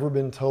you've ever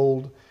been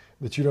told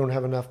that you don't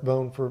have enough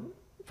bone for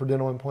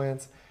dental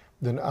implants,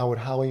 then I would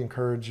highly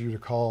encourage you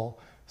to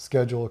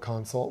schedule a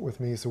consult with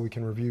me so we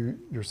can review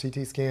your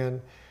CT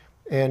scan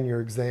and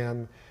your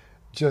exam,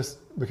 just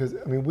because,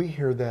 we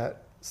hear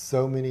that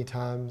so many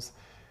times,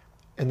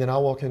 and then I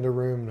walk into a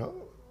room and I'll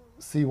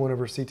see one of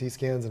our CT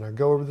scans and I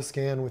go over the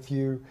scan with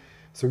you.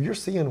 So you're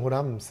seeing what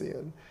I'm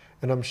seeing,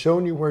 and I'm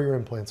showing you where your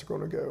implants are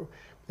going to go.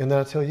 And then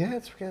I tell you, yeah,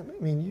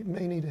 you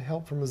may need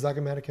help from a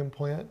zygomatic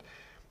implant,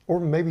 or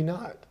maybe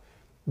not,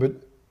 but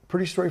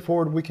pretty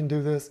straightforward. We can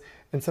do this.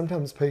 And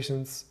sometimes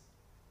patients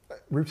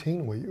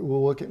routinely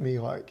will look at me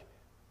like,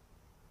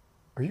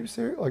 are you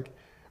serious? Like,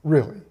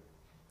 really?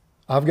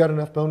 I've got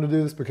enough bone to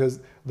do this?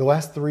 Because the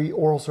last 3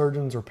 oral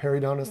surgeons or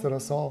periodontists that I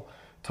saw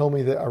told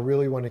me that I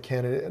really want a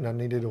candidate and I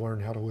needed to learn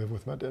how to live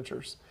with my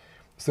dentures.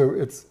 So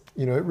it's,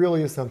 it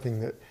really is something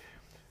that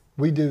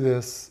we do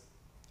this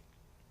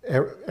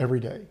every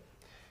day.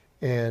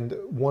 And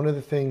one of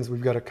the things,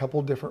 we've got a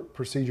couple different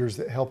procedures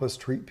that help us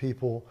treat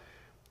people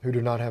who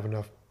do not have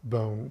enough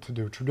bone to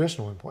do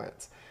traditional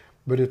implants.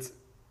 But it's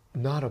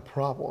not a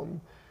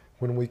problem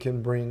when we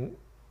can bring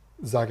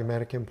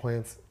zygomatic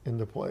implants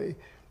into play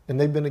And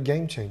they've been a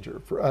game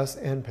changer for us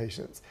and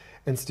patients,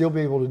 and still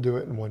be able to do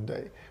it in one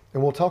day.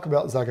 And we'll talk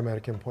about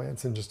zygomatic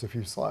implants in just a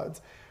few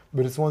slides.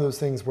 But it's one of those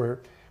things where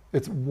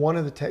it's one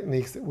of the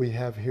techniques that we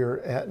have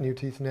here at New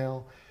Teeth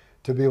Now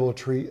to be able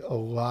to treat a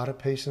lot of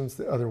patients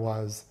that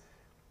otherwise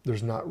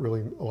there's not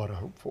really a lot of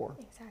hope for.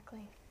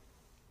 Exactly.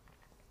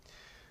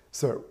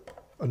 So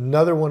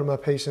another one of my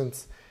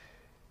patients,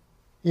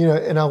 you know,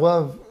 and I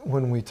love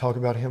when we talk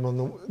about him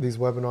on these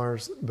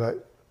webinars,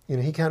 but, you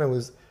know, he kind of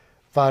was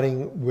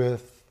fighting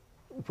with,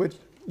 which,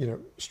 you know,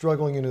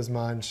 struggling in his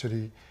mind, should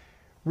he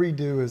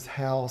redo his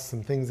house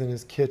and things in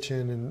his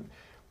kitchen and,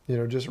 you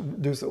know, just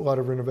do a lot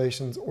of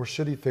renovations, or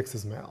should he fix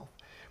his mouth?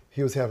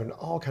 He was having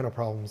all kind of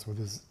problems with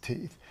his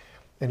teeth.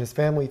 And his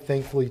family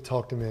thankfully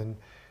talked him in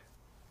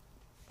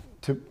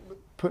to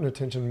putting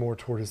attention more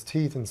toward his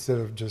teeth instead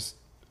of just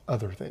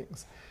other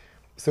things.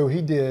 So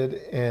he did,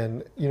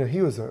 and, you know,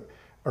 he was a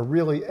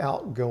really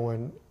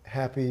outgoing,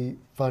 happy,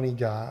 funny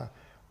guy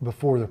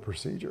before the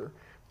procedure.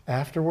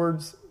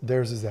 Afterwards,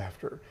 there's his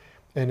after.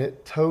 And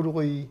it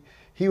totally,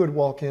 he would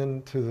walk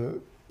into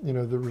the, you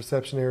know, the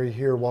reception area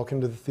here, walk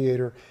into the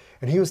theater,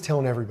 and he was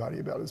telling everybody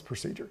about his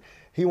procedure.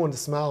 He wanted to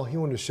smile, he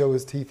wanted to show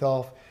his teeth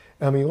off.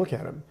 I mean, look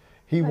at him.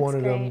 He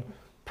wanted them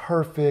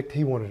perfect,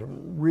 he wanted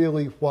them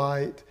really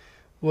white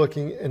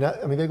looking, and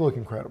I mean, they look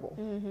incredible.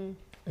 Mm-hmm.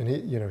 And he,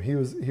 you know, he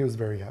was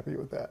very happy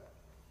with that.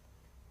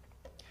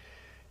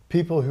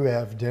 People who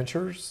have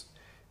dentures,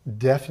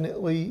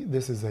 definitely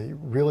this is a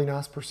really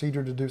nice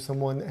procedure to do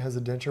someone that has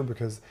a denture,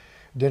 because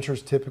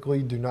dentures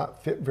typically do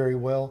not fit very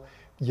well.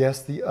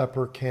 Yes, the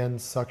upper can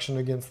suction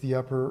against the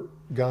upper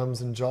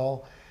gums and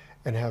jaw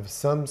and have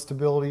some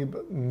stability,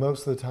 but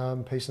most of the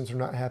time patients are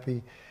not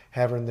happy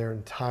having their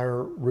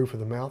entire roof of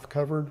the mouth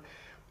covered,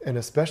 and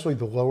especially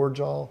the lower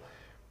jaw.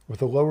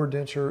 With a lower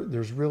denture,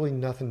 there's really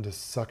nothing to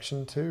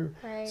suction to,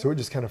 right. So it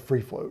just kind of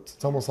free floats.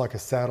 It's almost like a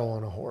saddle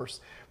on a horse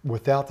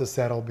without the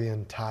saddle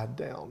being tied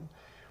down.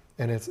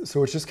 And it's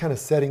just kind of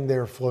sitting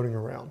there floating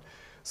around.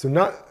 So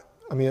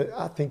I mean,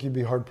 I think you'd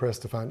be hard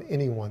pressed to find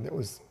anyone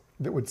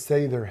that would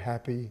say they're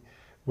happy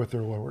with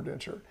their lower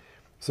denture.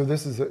 So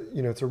this is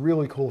it's a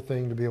really cool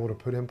thing to be able to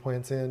put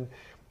implants in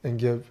and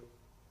give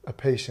a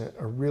patient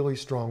a really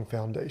strong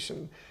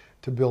foundation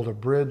to build a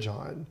bridge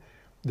on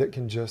that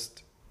can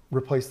just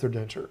replace their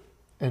denture.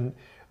 And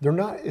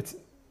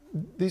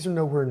these are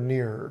nowhere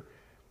near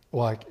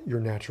like your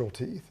natural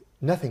teeth.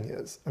 Nothing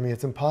is. I mean,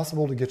 it's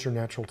impossible to get your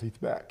natural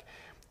teeth back.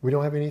 We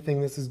don't have anything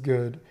that's as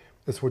good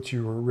as what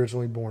you were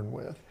originally born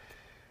with.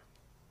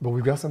 But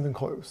we've got something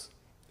close.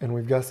 And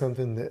we've got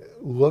something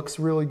that looks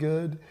really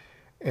good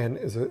and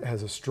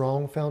has a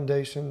strong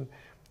foundation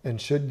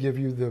and should give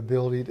you the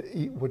ability to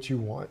eat what you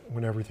want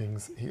when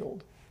everything's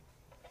healed.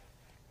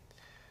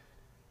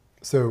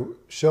 So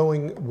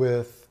showing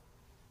with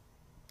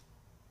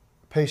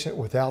patient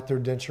without their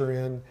denture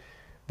in,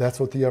 that's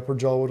what the upper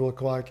jaw would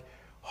look like.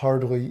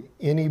 Hardly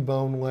any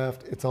bone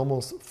left. It's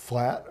almost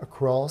flat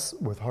across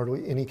with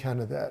hardly any kind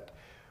of that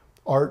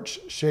arch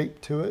shape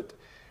to it.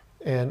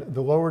 And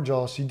the lower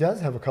jaw, she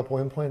does have a couple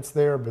implants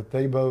there, but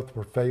they both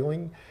were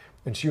failing.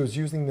 And she was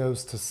using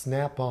those to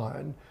snap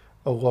on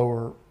a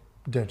lower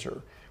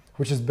denture,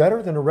 which is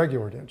better than a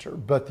regular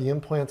denture, but the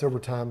implants over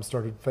time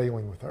started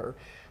failing with her.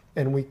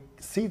 And we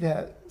see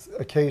that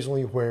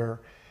occasionally where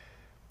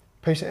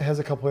patient has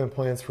a couple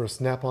implants for a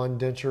snap-on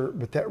denture,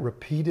 but that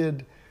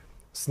repeated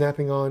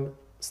snapping on,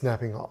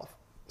 snapping off,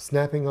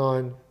 snapping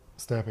on,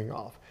 snapping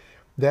off,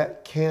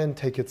 that can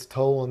take its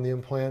toll on the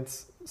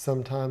implants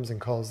sometimes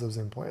and cause those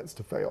implants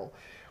to fail.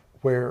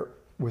 Where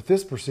with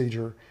this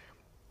procedure,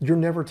 you're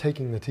never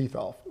taking the teeth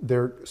off.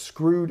 They're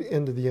screwed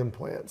into the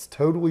implants,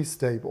 totally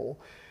stable,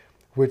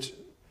 which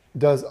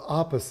does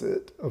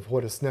opposite of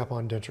what a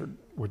snap-on denture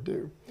would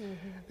do. Mm-hmm.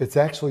 It's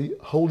actually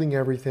holding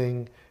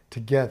everything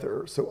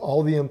together. So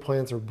all the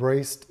implants are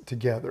braced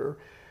together,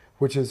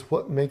 which is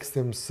what makes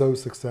them so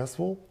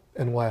successful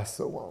and last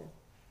so long.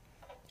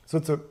 So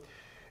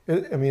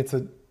it's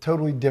a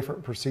totally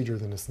different procedure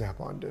than a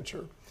snap-on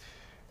denture.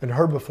 And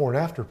her before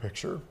and after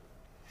picture,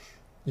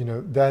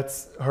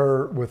 that's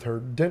her with her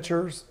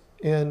dentures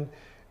in,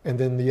 and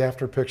then the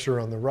after picture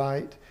on the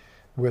right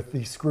with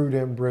the screwed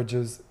in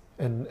bridges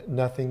and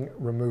nothing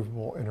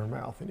removable in her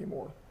mouth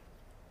anymore.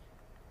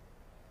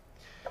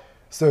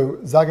 So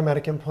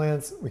zygomatic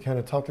implants, we kind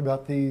of talked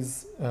about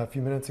these a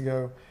few minutes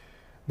ago,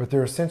 but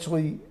they're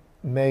essentially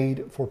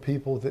made for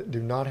people that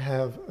do not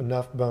have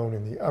enough bone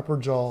in the upper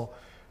jaw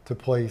to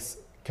place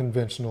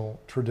conventional,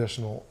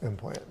 traditional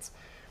implants.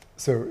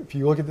 So if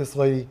you look at this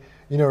lady,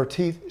 her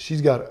teeth,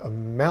 she's got a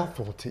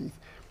mouthful of teeth.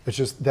 It's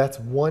just, that's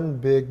one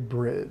big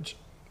bridge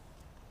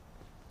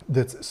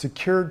that's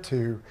secured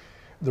to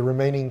the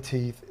remaining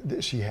teeth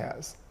that she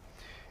has.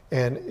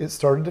 And it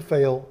started to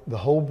fail. The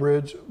whole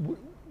bridge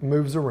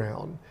moves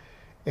around,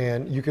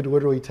 and you could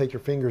literally take your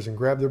fingers and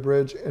grab the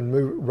bridge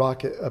and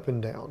rock it up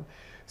and down.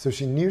 So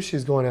she knew she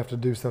was going to have to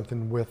do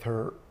something with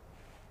her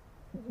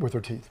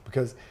teeth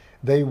because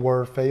they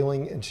were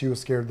failing, and she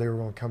was scared they were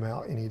going to come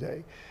out any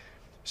day.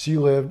 She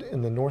lived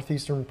in the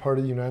northeastern part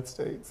of the United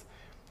States,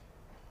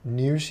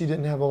 knew she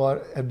didn't have a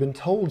lot, had been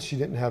told she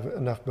didn't have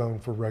enough bone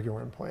for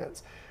regular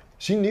implants.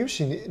 She knew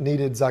she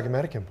needed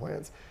zygomatic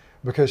implants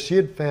because she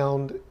had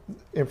found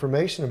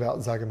information about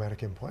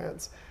zygomatic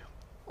implants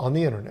on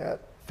the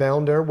internet,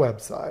 found our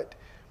website,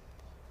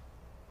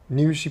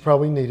 knew she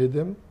probably needed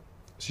them.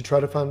 She tried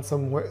to find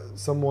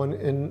someone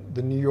in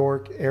the New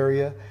York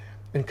area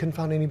and couldn't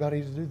find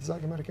anybody to do the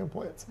zygomatic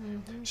implants.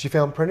 She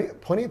found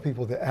plenty of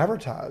people that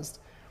advertised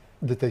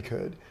that they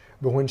could,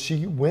 but when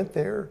she went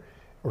there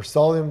or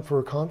saw them for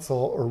a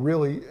consult or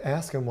really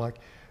asked them like,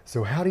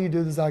 so how do you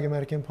do the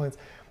zygomatic implants?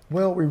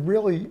 Well, we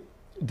really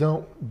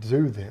don't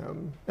do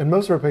them. And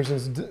most of our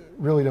patients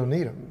really don't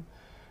need them.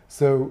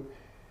 So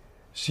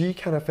she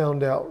kind of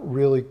found out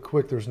really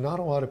quick there's not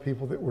a lot of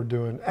people that were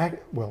doing,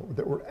 that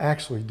were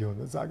actually doing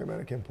the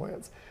zygomatic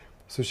implants.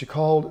 So she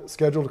called,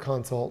 scheduled a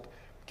consult,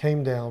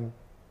 came down.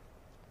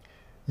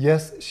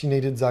 Yes, she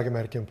needed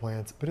zygomatic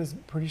implants, but it's a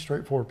pretty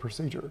straightforward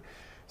procedure.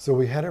 So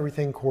we had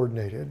everything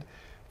coordinated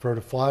for her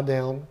to fly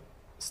down,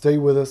 stay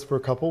with us for a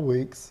couple of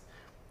weeks,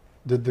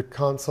 did the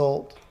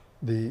consult,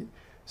 the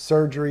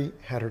surgery,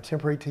 had her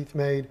temporary teeth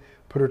made,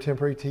 put her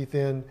temporary teeth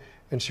in,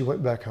 and she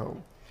went back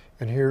home.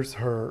 And here's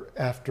her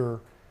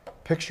after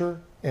picture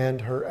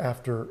and her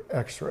after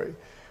x-ray.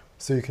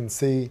 So you can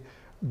see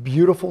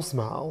beautiful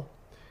smile.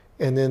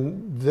 And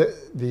then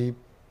the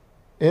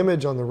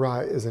image on the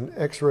right is an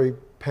x-ray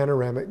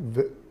panoramic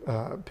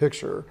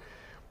picture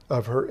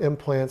of her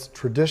implants,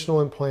 traditional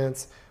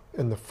implants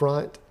in the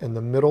front and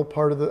the middle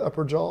part of the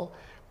upper jaw.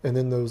 And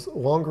then those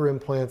longer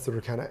implants that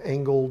are kind of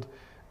angled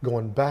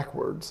going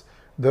backwards.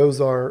 Those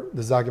are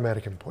the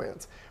zygomatic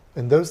implants.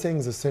 And those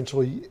things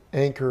essentially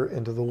anchor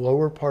into the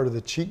lower part of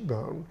the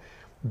cheekbone,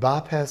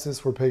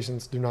 bypasses where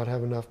patients do not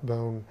have enough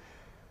bone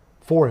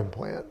for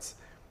implants,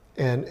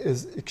 and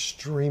is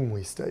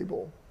extremely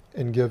stable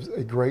and gives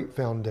a great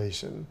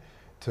foundation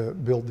to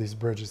build these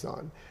bridges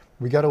on.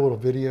 We got a little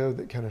video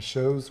that kind of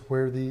shows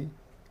where the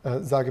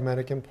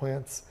zygomatic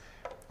implants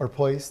are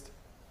placed.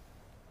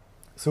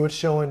 So it's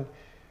showing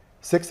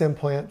 6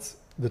 implants.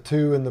 The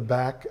 2 in the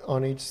back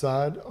on each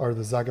side are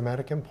the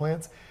zygomatic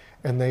implants,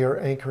 and they are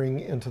anchoring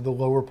into the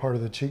lower part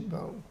of the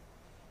cheekbone.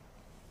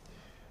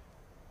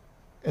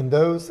 And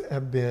those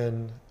have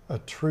been a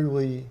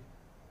truly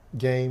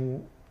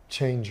game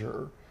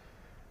changer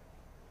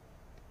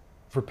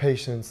for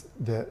patients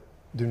that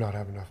do not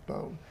have enough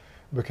bone,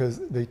 because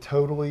they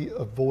totally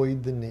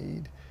avoid the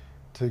need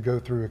to go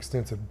through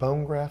extensive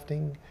bone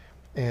grafting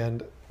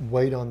and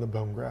wait on the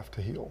bone graft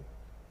to heal.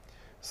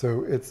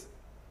 So it's,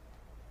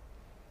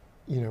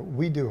 you know,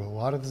 we do a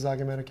lot of the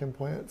zygomatic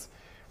implants.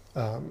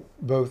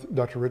 Both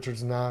Dr.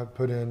 Richards and I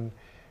put in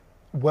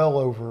well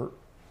over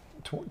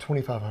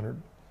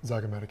 2,500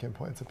 zygomatic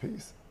implants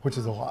apiece, which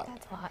is a lot.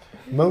 That's a lot.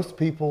 Most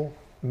people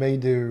may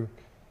do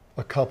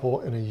a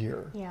couple in a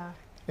year. Yeah.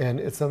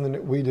 And it's something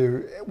that we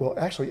do, well,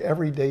 actually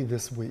every day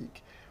this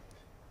week,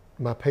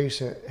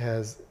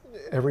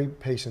 every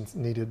patient's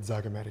needed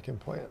zygomatic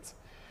implants.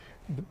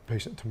 The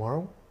patient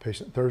tomorrow,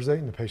 patient Thursday,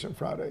 and the patient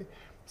Friday.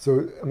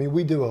 So, I mean,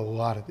 we do a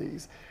lot of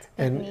these.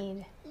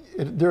 And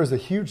there's a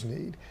huge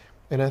need.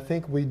 And I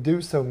think we do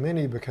so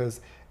many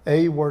because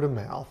A, word of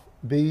mouth,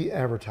 B,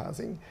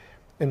 advertising,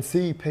 and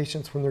C,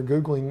 patients when they're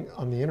Googling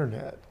on the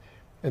internet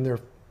and they're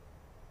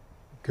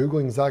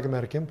Googling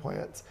zygomatic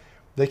implants,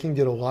 they can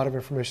get a lot of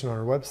information on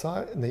our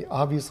website, and they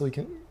obviously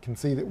can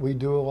see that we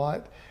do a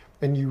lot.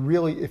 And you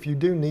really, if you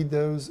do need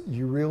those,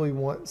 you really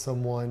want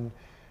someone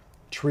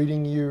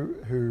treating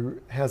you who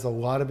has a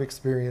lot of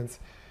experience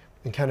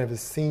and kind of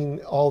has seen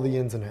all the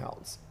ins and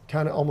outs,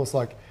 kind of almost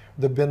like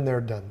they've been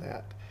there, done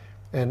that.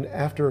 And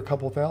after a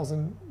couple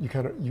thousand,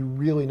 you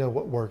really know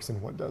what works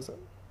and what doesn't.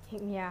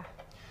 Yeah.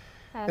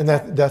 And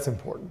that's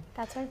important.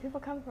 That's why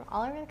people come from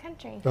all over the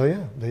country. Oh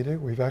yeah, they do.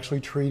 We've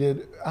actually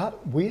treated,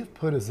 we have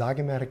put a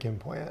zygomatic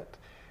implant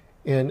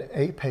in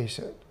a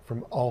patient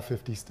from all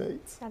 50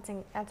 states.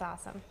 That's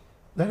awesome.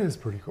 That is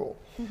pretty cool.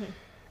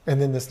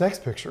 And then this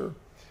next picture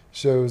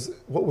shows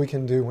what we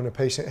can do when a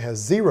patient has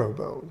 0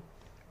 bone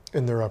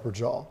in their upper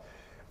jaw.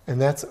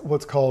 And that's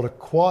what's called a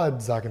quad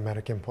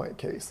zygomatic implant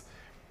case.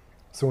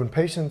 So when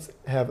patients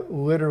have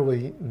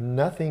literally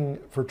nothing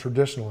for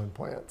traditional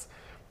implants,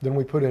 then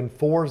we put in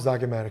 4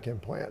 zygomatic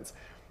implants,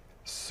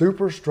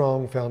 super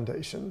strong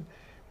foundation,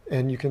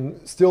 and you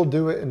can still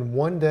do it in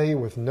one day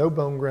with no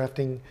bone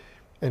grafting.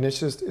 And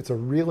it's a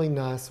really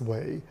nice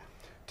way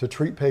to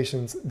treat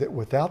patients that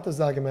without the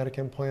zygomatic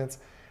implants,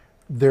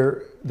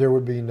 there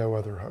would be no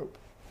other hope.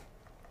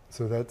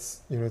 So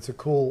that's, it's a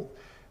cool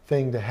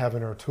thing to have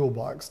in our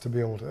toolbox to be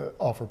able to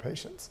offer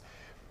patients.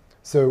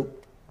 So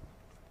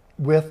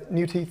with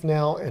new teeth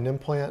now and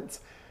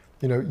implants,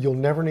 you'll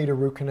never need a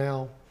root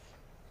canal.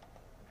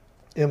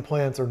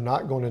 Implants are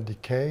not going to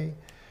decay.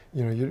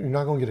 You're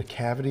not going to get a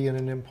cavity in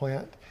an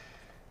implant,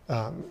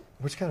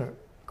 which kind of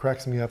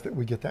cracks me up that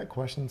we get that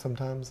question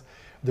sometimes.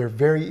 They're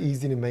very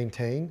easy to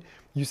maintain.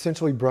 You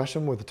essentially brush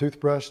them with a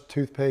toothbrush,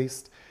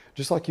 toothpaste,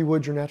 just like you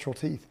would your natural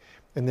teeth.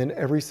 And then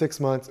every 6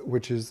 months,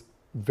 which is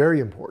very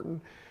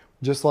important,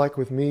 just like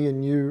with me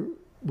and you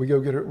we go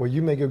get her. Well,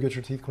 you may go get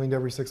your teeth cleaned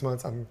every 6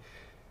 months. I'm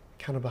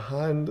kind of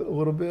behind a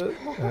little bit.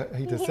 I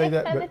hate to say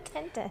that,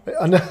 but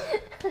I know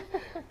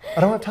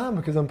I don't have time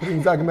because I'm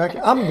putting zygomatic.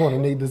 I'm going to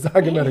need the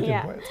zygomatic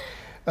implants.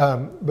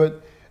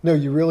 But no,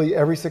 you really,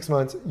 every 6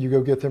 months, you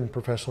go get them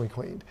professionally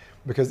cleaned,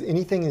 because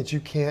anything that you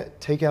can't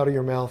take out of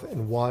your mouth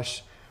and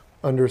wash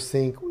under a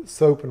sink with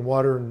soap and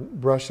water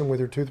and brush them with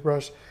your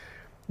toothbrush,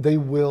 they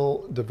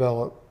will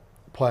develop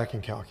plaque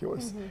and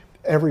calculus.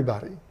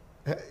 Everybody,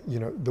 you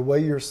know, the way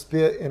your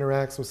spit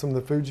interacts with some of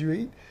the foods you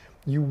eat,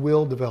 you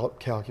will develop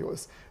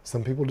calculus.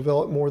 Some people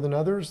develop more than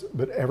others,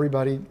 but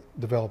everybody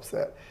develops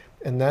that.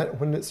 And that,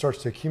 when it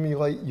starts to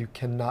accumulate, you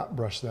cannot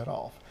brush that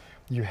off.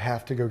 You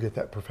have to go get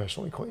that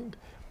professionally cleaned.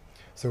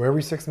 So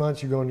every 6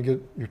 months, you go in to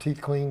get your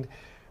teeth cleaned,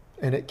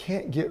 and it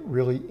can't get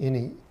really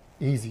any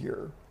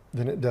easier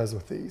than it does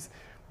with these,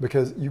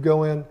 because you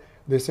go in,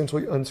 they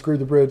essentially unscrew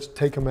the bridge,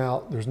 take them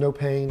out. There's no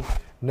pain,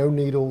 no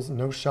needles,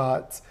 no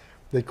shots.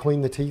 They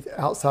clean the teeth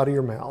outside of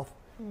your mouth,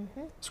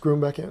 screw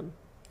them back in,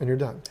 and you're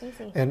done.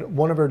 Easy. And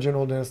one of our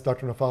general dentists,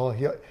 Dr.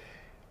 Nafala,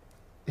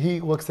 he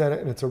looks at it,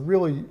 and it's a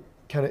really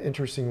kind of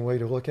interesting way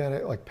to look at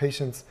it. Like,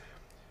 patients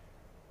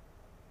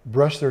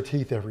brush their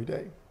teeth every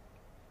day,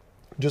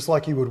 just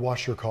like you would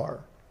wash your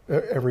car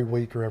every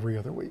week or every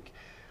other week.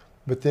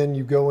 But then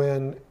you go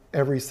in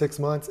every 6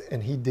 months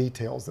and he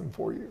details them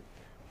for you.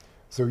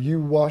 So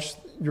you wash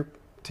your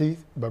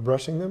teeth by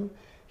brushing them.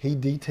 He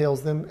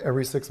details them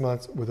every 6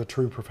 months with a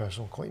true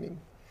professional cleaning,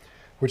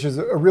 which is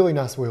a really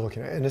nice way of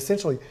looking at it. And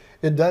essentially,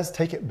 it does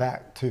take it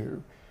back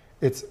to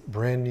its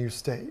brand new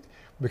state,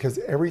 because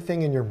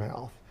everything in your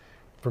mouth,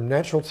 from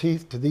natural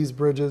teeth to these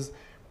bridges,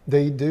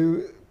 they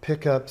do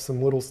pick up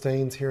some little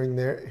stains here and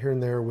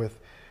there with,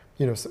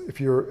 you know,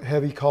 if you're a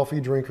heavy coffee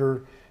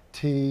drinker,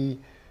 tea,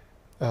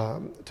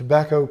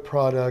 tobacco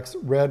products,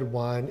 red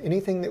wine,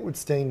 anything that would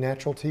stain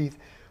natural teeth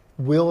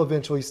will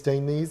eventually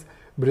stain these,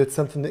 but it's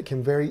something that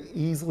can very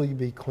easily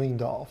be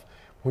cleaned off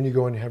when you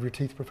go in and have your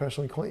teeth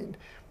professionally cleaned.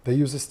 They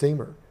use a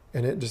steamer,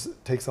 and it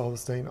just takes all the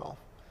stain off.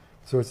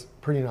 So it's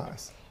pretty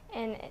nice.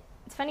 And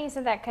it's funny you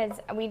said that, because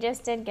we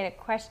just did get a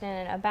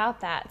question about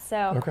that.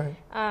 So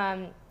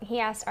he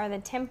asked, are the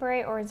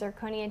temporary or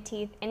zirconia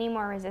teeth any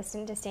more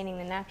resistant to staining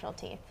than natural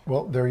teeth?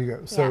 Well, there you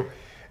go. So,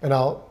 and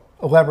I'll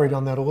elaborate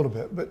on that a little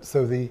bit. But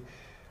so the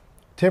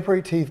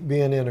temporary teeth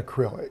being in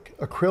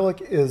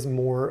acrylic is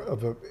more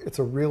of it's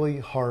a really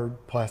hard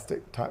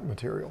plastic type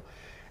material.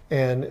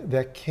 And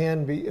that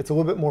can be, it's a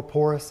little bit more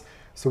porous,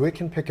 so it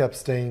can pick up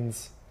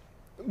stains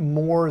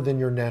more than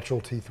your natural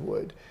teeth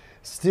would.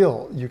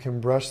 Still, you can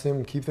brush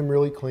them, keep them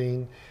really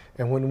clean,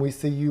 and when we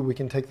see you, we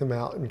can take them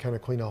out and kind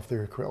of clean off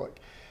their acrylic.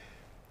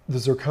 The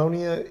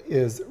zirconia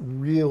is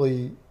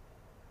really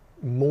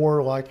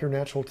more like your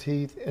natural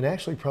teeth, and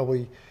actually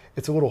probably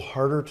it's a little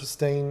harder to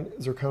stain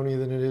zirconia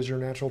than it is your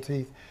natural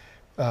teeth,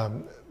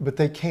 but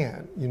they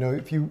can. You know,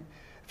 if you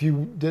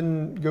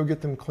didn't go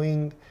get them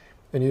cleaned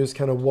and you just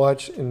kind of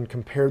watch and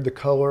compared the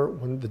color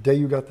when the day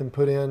you got them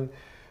put in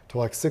to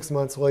like 6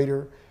 months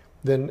later,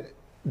 then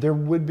there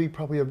would be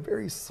probably a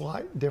very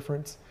slight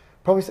difference.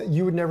 Probably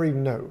you would never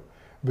even know,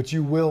 but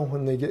you will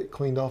when they get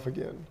cleaned off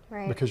again.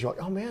 Right. Because you're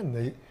like, oh man,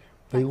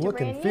 they look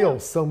and feel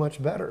so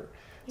much better.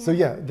 Yeah. So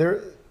yeah,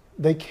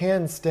 they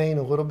can stain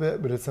a little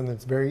bit, but it's something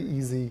that's very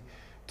easy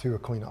to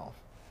clean off.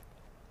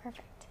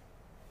 Perfect.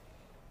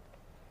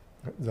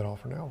 Is that all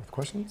for now with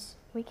questions?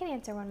 We can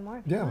answer one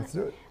more. Yeah, let's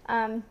do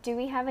it. Do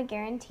we have a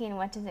guarantee, and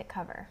what does it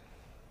cover?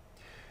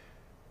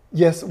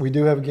 Yes, we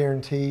do have a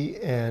guarantee,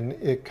 and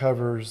it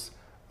covers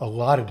a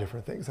lot of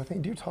different things. I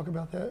think, do you talk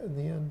about that in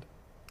the end?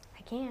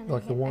 I can.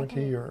 Like the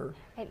warranty or?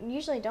 I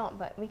usually don't,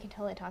 but we can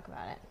totally talk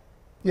about it.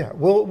 Yeah,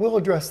 we'll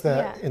address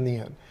that in the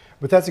end.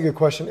 But that's a good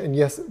question, and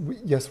yes,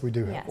 we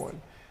do have one.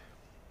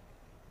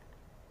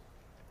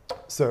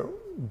 So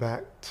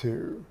back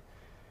to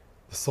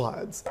the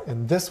slides,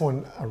 and this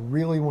one I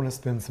really want to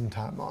spend some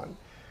time on,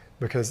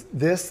 because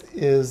this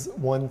is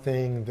one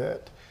thing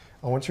that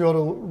I want you all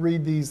to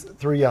read these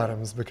 3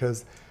 items,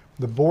 because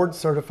the board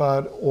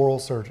certified oral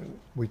surgeon,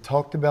 we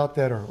talked about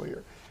that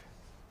earlier.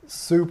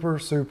 Super,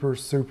 super,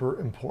 super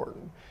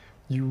important.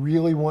 You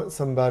really want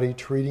somebody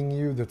treating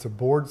you that's a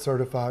board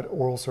certified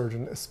oral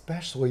surgeon,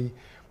 especially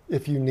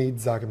if you need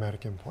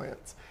zygomatic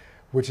implants,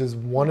 which is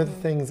one of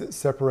the things that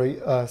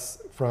separate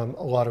us from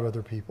a lot of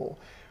other people.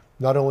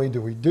 Not only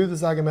do we do the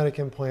zygomatic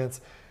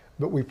implants,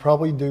 but we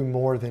probably do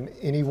more than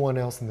anyone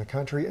else in the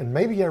country, and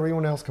maybe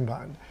everyone else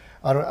combined.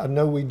 I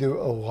know we do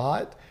a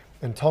lot,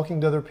 and talking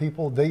to other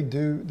people,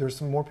 there's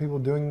some more people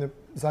doing the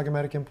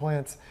zygomatic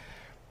implants,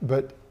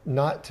 but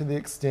not to the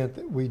extent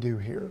that we do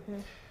here.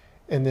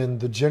 And then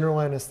the general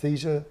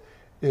anesthesia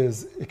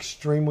is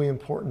extremely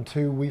important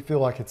too. We feel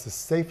like it's the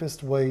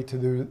safest way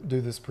to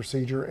do this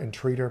procedure and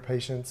treat our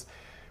patients.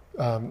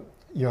 You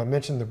know, I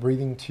mentioned the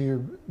breathing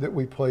tube that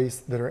we place,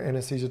 that our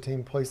anesthesia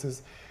team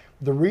places.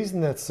 The reason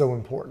that's so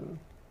important,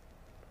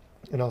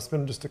 and I'll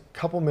spend just a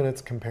couple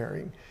minutes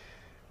comparing,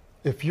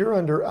 if you're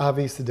under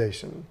IV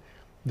sedation,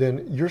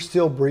 then you're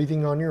still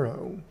breathing on your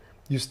own.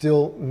 You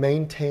still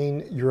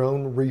maintain your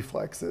own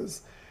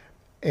reflexes.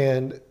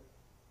 And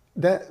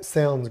that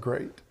sounds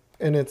great.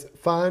 And it's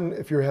fine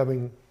if you're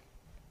having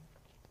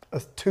a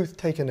tooth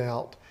taken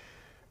out,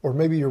 or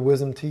maybe your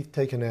wisdom teeth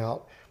taken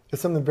out.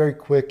 It's something very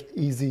quick,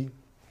 easy,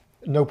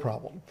 no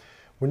problem.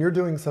 When you're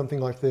doing something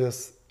like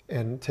this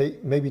and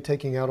maybe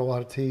taking out a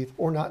lot of teeth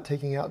or not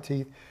taking out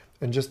teeth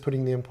and just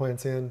putting the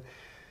implants in,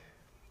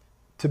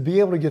 to be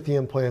able to get the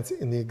implants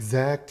in the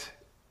exact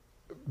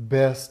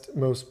best,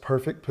 most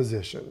perfect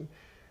position,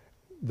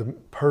 the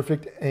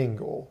perfect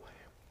angle,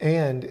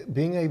 and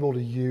being able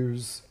to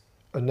use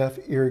enough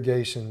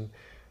irrigation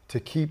to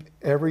keep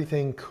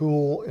everything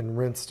cool and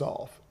rinsed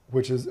off,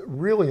 which is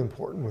really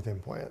important with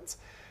implants.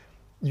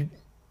 You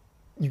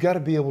got to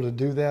be able to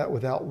do that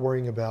without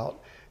worrying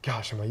about,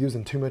 gosh, am I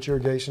using too much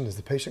irrigation? Is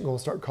the patient going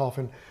to start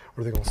coughing?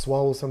 Or are they going to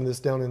swallow some of this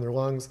down in their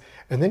lungs?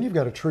 And then you've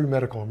got a true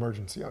medical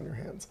emergency on your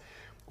hands,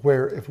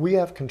 where if we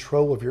have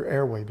control of your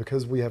airway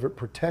because we have it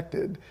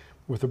protected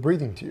with a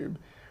breathing tube,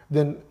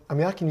 then, I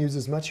mean, I can use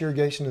as much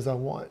irrigation as I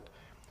want.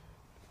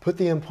 Put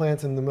the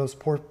implants in the most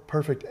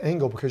perfect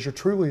angle because you're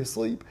truly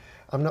asleep.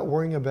 I'm not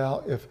worrying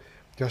about if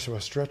I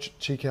stretch the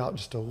cheek out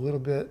just a little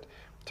bit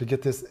to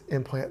get this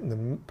implant in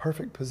the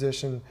perfect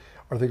position.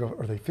 Are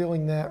they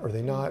feeling that? Are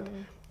they not?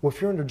 Mm-hmm. Well,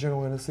 if you're under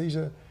general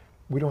anesthesia,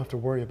 we don't have to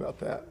worry about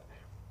that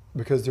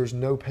because there's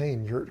no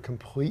pain. You're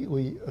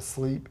completely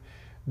asleep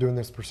doing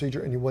this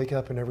procedure and you wake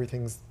up and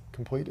everything's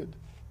completed.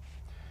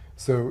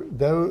 So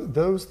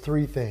those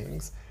three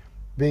things,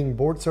 being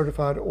board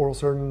certified oral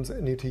surgeons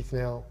at New Teeth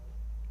Now,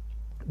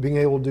 being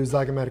able to do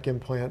zygomatic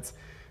implants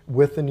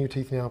with the New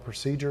Teeth Now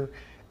procedure,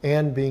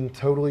 and being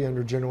totally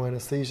under general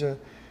anesthesia,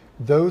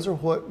 those are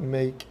what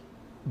make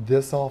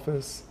this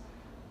office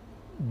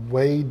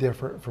way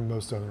different from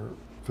most other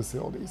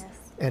facilities. Yes.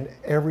 And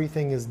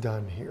everything is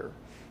done here.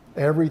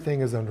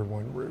 Everything is under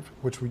one roof,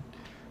 which we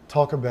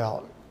talk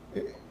about,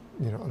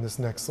 on this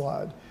next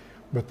slide.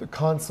 But the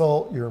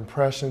consult, your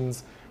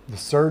impressions, the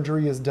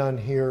surgery is done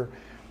here.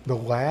 The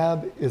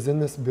lab is in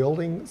this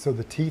building, so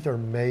the teeth are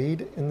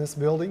made in this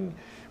building,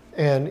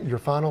 and your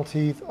final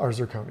teeth are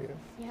zirconia.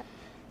 Yep.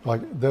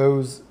 Like,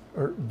 those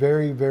are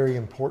very, very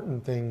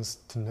important things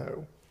to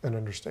know and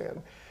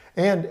understand.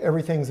 And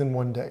everything's in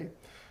one day.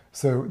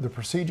 So the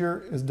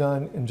procedure is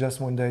done in just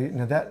one day.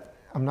 Now that,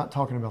 I'm not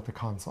talking about the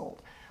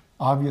consult.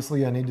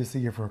 Obviously, I need to see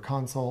you for a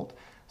consult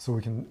so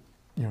we can,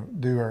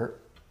 do our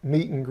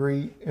meet and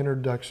greet,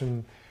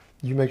 introduction.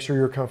 You make sure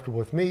you're comfortable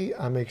with me.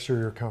 I make sure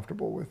you're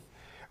comfortable with,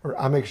 or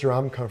I make sure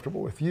I'm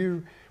comfortable with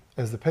you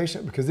as the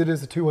patient, because it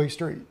is a two-way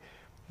street.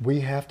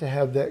 We have to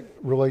have that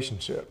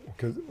relationship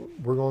because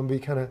we're going to be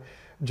kind of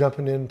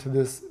jumping into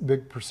this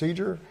big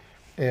procedure,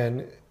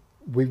 and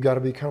we've got to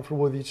be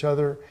comfortable with each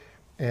other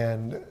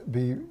and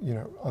be,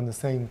 on the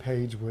same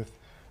page with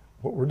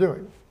what we're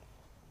doing.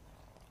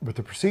 But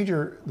the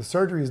procedure, the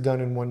surgery is done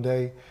in one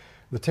day.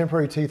 The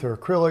temporary teeth are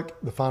acrylic,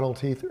 the final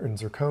teeth are in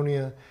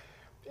zirconia,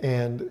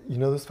 and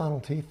those final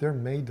teeth, they're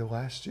made to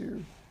last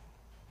you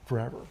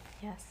forever.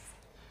 Yes.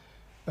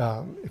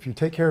 If you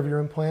take care of your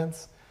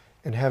implants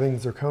and having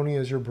zirconia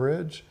as your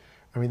bridge,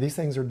 I mean, these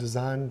things are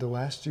designed to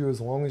last you as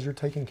long as you're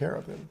taking care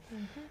of them,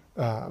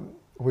 mm-hmm.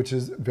 Which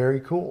is very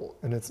cool.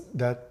 And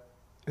that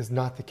is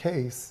not the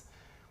case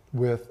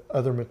with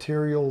other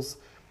materials,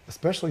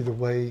 especially the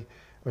way,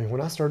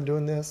 when I started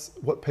doing this,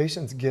 what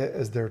patients get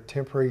as their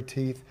temporary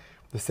teeth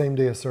the same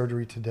day of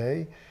surgery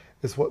today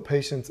is what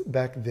patients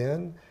back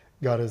then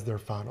got as their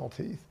final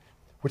teeth,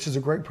 which is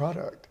a great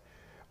product,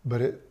 but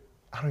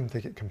I don't even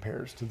think it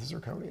compares to the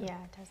zirconia.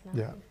 Yeah, it does not.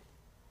 Yeah.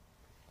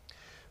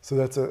 So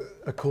that's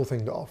a cool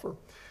thing to offer.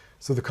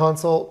 So the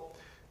consult,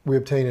 we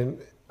obtain an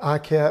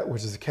iCat,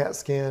 which is a CAT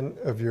scan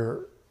of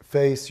your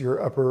face,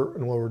 your upper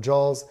and lower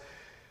jaws.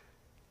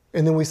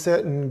 And then we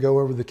sit and go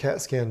over the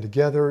CAT scan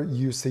together.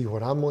 You see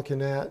what I'm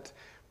looking at,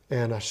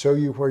 and I show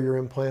you where your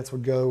implants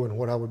would go and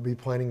what I would be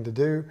planning to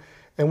do.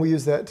 And we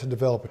use that to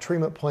develop a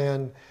treatment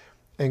plan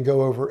and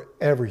go over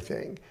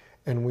everything.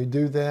 And we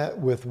do that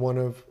with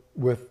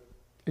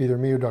either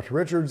me or Dr.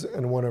 Richards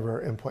and one of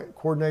our implant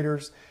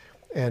coordinators.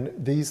 And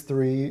these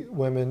three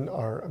women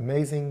are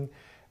amazing.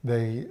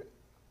 Well,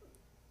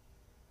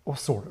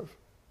 sort of.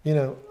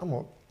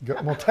 I'm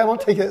gonna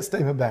take that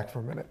statement back for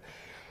a minute,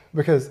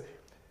 because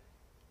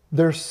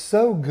they're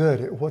so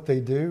good at what they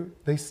do.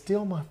 They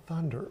steal my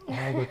thunder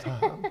all the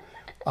time.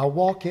 I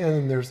walk in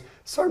and there's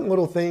certain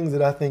little things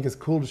that I think is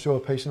cool to show a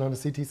patient on a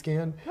CT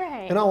scan.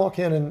 Right. And I walk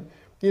in and,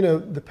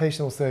 the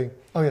patient will say,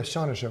 "Oh yeah,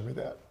 Shauna showed me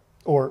that."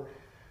 Or,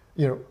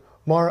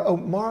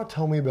 Mara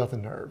told me about the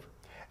nerve.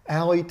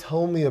 Allie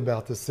told me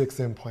about the 6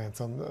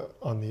 implants on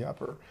the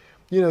upper.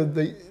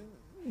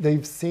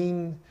 They've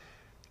seen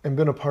and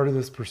been a part of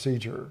this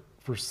procedure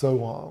for so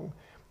long.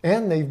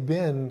 And they've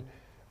been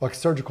like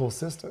surgical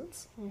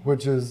assistants, mm-hmm.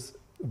 which is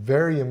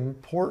very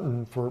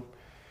important for,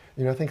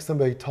 I think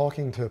somebody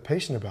talking to a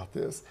patient about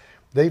this,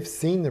 they've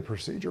seen the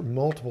procedure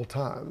multiple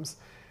times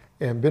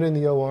and been in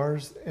the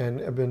ORs and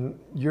have been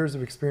years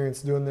of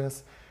experience doing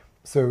this.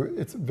 So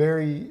it's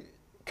very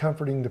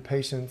comforting to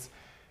patients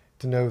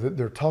to know that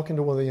they're talking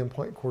to one of the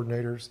implant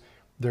coordinators,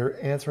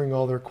 they're answering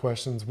all their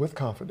questions with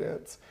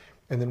confidence,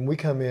 and then we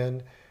come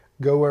in,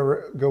 go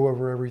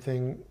over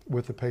everything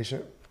with the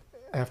patient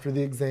after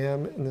the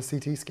exam and the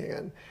CT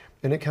scan.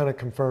 And it kind of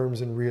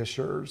confirms and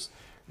reassures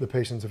the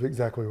patients of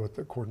exactly what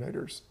the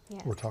coordinators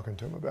were talking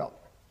to them about.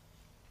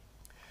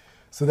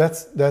 So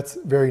that's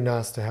very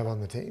nice to have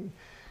on the team.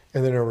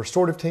 And then our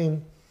restorative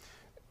team,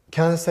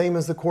 kind of same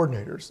as the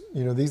coordinators.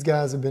 You know, these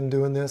guys have been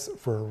doing this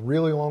for a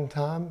really long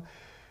time,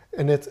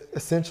 and it's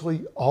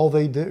essentially all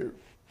they do.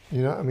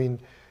 You know, I mean,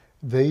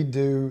 they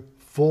do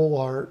full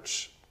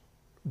arch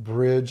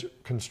bridge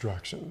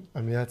construction.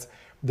 I mean,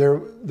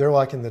 they're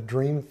like in the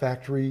dream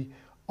factory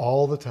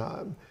all the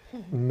time,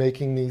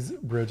 making these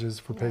bridges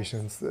for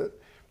patients that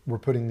we're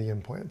putting the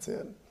implants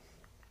in.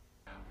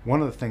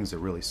 One of the things that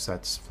really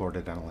sets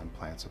Florida Dental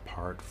Implants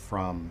apart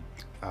from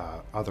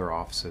other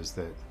offices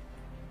that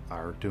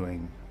are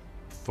doing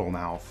full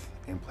mouth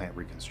implant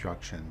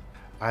reconstruction,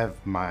 I have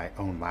my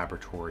own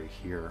laboratory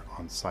here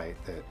on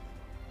site that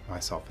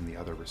myself and the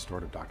other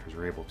restorative doctors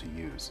are able to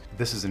use.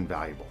 This is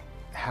invaluable.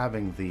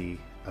 Having the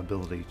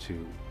ability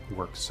to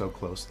work so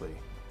closely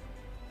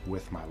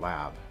with my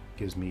lab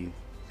gives me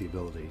the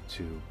ability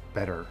to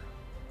better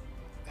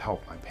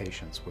help my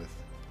patients with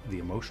the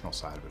emotional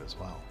side of it as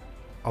well.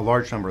 A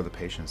large number of the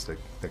patients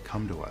that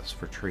come to us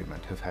for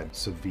treatment have had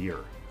severe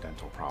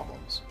dental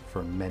problems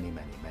for many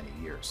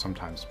years,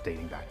 sometimes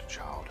dating back to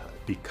childhood.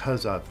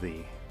 Because of the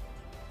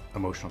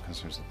emotional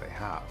concerns that they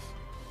have,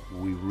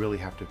 we really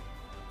have to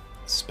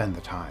spend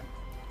the time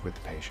with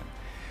the patient.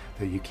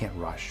 That you can't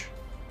rush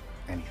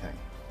anything.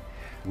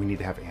 We need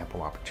to have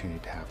ample opportunity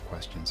to have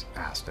questions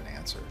asked and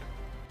answered.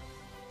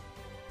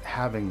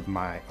 Having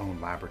my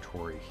own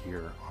laboratory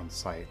here on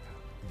site,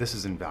 this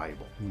is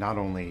invaluable, not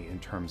only in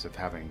terms of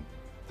having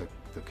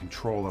the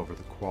control over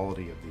the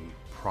quality of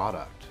the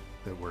product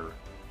that we're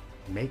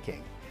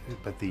making,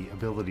 but the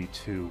ability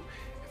to,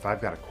 if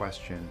I've got a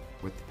question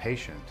with the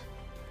patient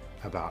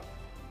about,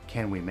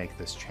 can we make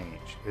this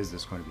change? Is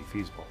this going to be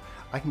feasible?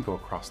 I can go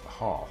across the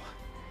hall,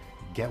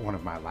 get one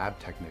of my lab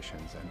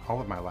technicians, and all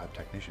of my lab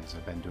technicians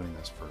have been doing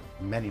this for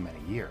many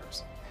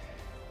years,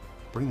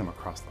 bring them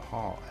across the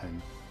hall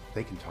and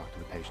they can talk to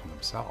the patient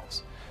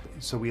themselves.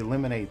 So we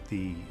eliminate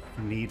the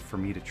need for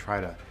me to try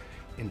to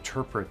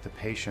interpret the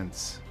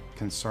patient's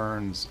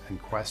concerns and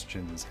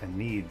questions and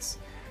needs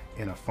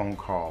in a phone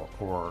call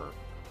or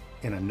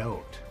in a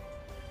note.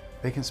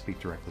 They can speak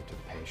directly to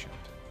the patient.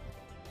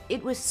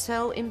 It was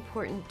so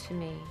important to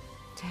me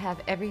to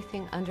have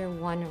everything under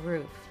one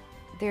roof.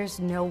 There's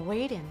no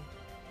waiting.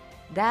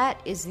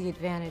 That is the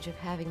advantage of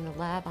having the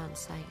lab on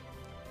site.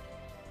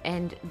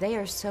 And they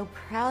are so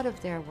proud of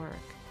their work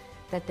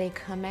that they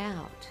come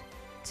out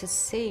to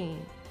see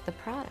the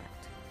product.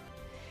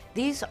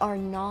 These are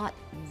not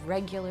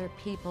regular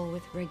people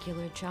with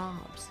regular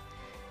jobs.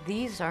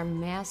 These are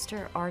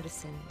master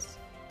artisans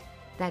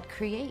that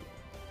create.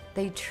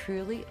 They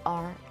truly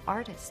are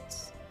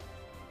artists.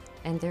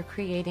 And they're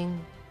creating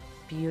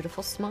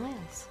beautiful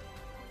smiles.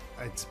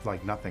 It's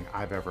like nothing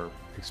I've ever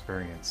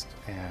experienced,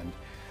 and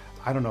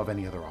I don't know of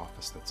any other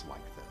office that's like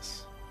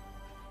this.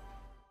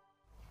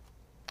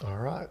 All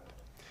right.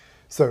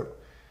 So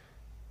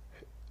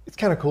it's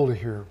kind of cool to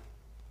hear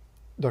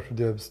Dr.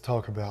 Dibbs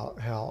talk about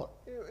how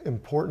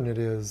important it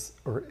is,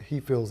 or he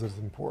feels it's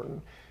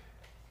important,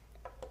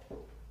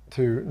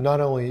 to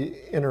not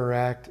only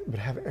interact, but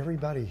have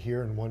everybody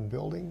here in one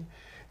building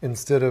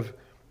instead of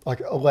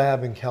like a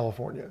lab in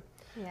California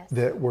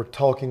that we're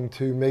talking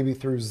to maybe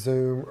through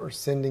Zoom or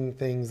sending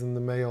things in the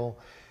mail,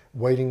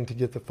 waiting to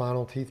get the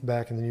final teeth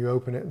back, and then you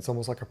open it and it's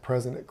almost like a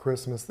present at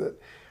Christmas that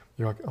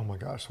you're like, oh my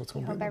gosh, what's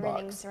going to be in the box?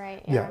 Everything's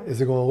right. Yeah,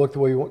 is it going to look the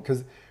way you want?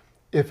 Because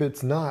if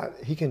it's not,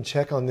 he can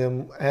check on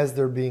them as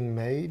they're being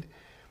made,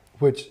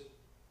 which,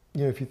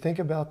 you know, if you think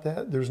about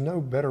that, there's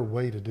no better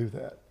way to do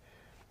that.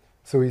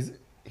 So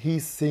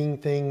he's seeing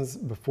things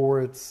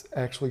before it's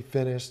actually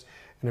finished,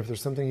 and if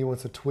there's something he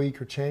wants to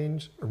tweak or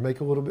change or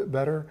make a little bit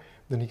better,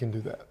 then he can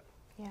do that.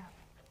 Yeah.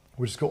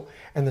 Which is cool.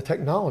 And the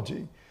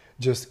technology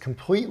just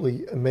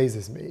completely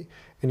amazes me.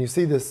 And you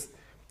see this,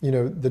 you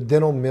know, the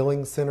dental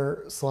milling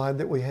center slide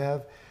that we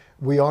have.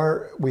 We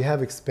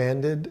have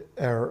expanded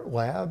our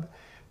lab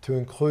to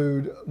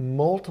include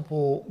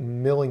multiple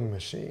milling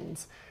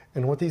machines.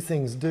 And what these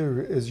things do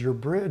is your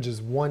bridge is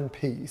one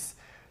piece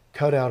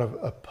cut out of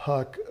a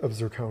puck of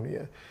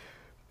zirconia.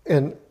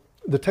 And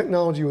the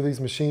technology with these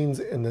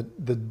machines and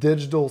the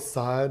digital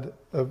side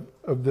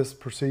of this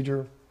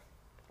procedure,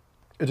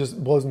 it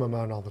just blows my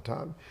mind all the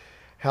time.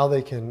 How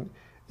they can,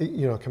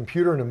 you know, a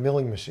computer and a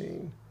milling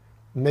machine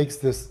makes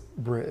this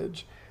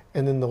bridge.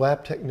 And then the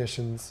lab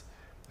technicians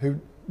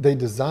they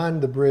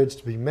designed the bridge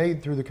to be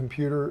made through the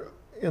computer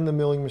in the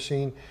milling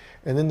machine,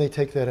 and then they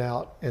take that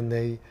out and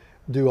they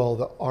do all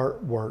the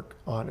artwork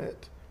on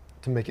it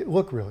to make it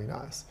look really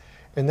nice.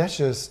 And it's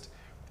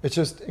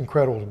just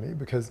incredible to me,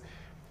 because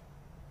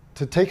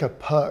to take a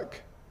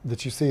puck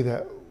that you see,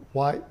 that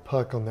white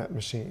puck on that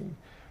machine,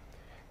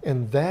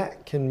 and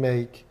that can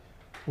make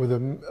with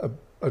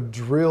a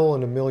drill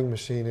and a milling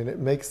machine, and it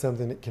makes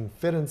something that can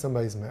fit in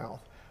somebody's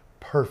mouth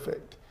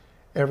perfect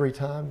every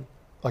time.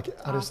 Like,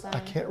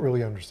 I can't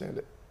really understand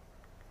it.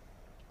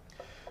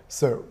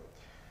 So,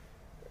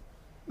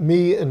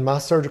 me and my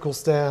surgical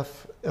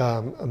staff,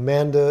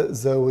 Amanda,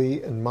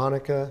 Zoe, and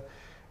Monica,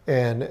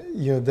 and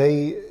you know,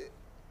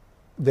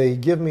 they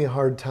give me a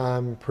hard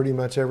time pretty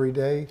much every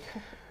day,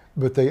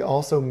 but they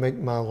also make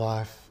my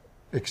life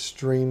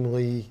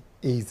extremely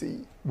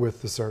easy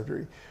with the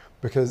surgery,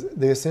 because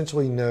they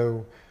essentially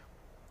know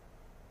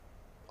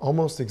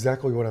almost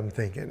exactly what I'm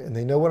thinking, and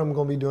they know what I'm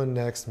going to be doing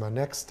next, my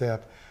next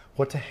step,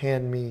 what to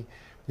hand me.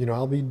 You know,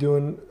 I'll be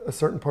doing a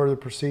certain part of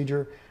the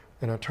procedure,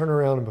 and I turn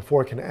around, and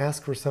before I can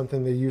ask for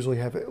something, they usually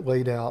have it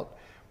laid out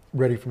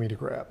ready for me to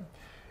grab.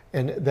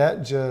 And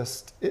that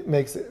just, it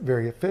makes it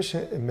very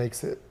efficient. It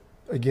makes it,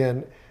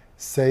 again,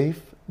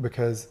 safe,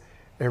 because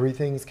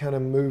everything's kind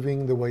of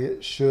moving the way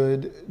it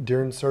should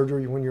during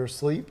surgery when you're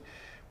asleep.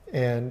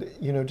 And,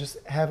 you know,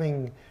 just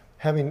having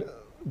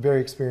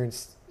very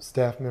experienced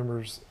staff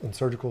members and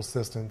surgical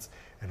assistants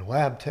and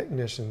lab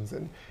technicians,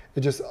 and it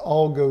just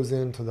all goes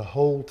into the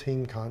whole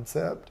team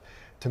concept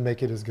to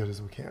make it as good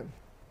as we can.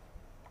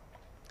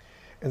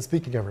 And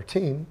speaking of our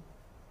team,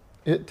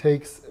 it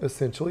takes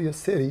essentially a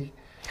city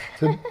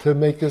to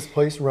make this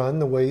place run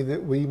the way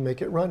that we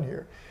make it run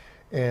here.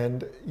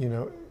 And, you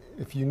know,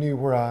 if you knew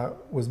where I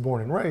was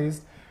born and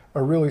raised,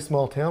 a really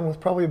small town with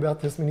probably about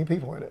this many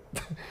people in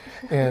it.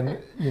 And,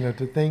 you know,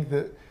 to think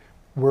that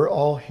we're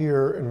all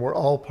here and we're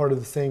all part of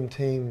the same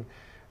team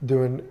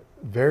doing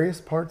various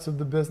parts of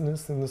the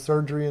business, and the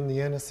surgery and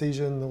the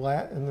anesthesia and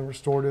the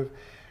restorative,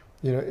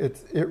 you know,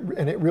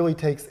 it really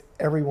takes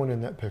everyone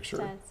in that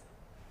picture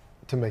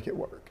to make it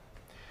work.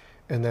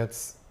 And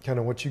that's kind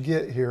of what you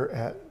get here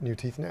at New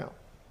Teeth Now.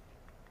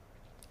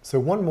 So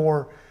one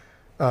more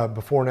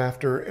before and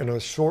after in a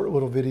short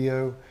little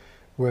video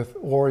with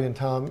Lori and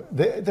Tom.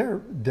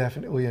 They're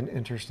definitely an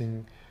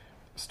interesting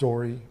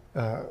story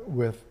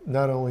with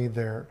not only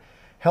their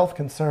health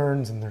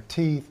concerns and their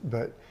teeth,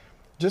 but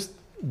just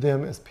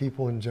them as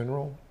people in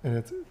general. And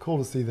it's cool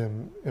to see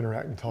them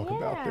interact and talk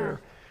about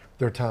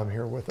their time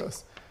here with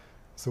us.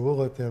 So we'll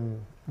let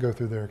them go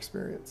through their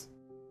experience.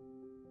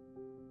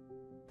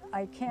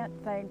 I can't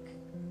thank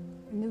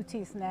New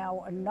Teeth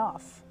Now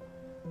enough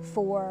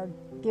for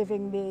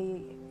giving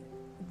me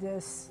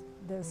this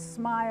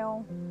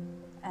smile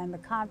and the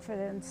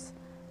confidence,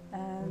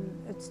 and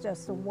it's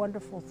just a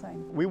wonderful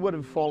thing. We would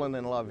have fallen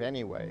in love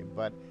anyway,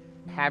 but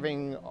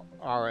having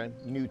our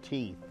new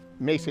teeth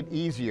makes it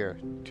easier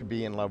to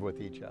be in love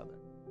with each other.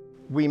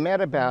 We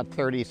met about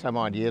 30 some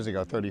odd years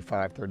ago,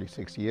 35,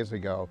 36 years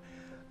ago.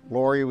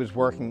 Lori was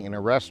working in a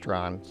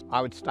restaurant.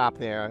 I would stop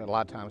there a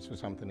lot of times for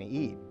something to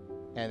eat.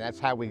 And that's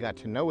how we got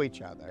to know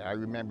each other. I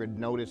remembered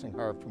noticing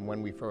her from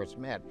when we first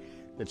met,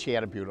 that she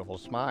had a beautiful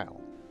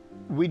smile.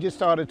 We just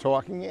started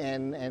talking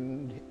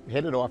and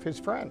hit it off as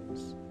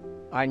friends.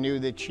 I knew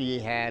that she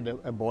had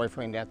a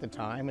boyfriend at the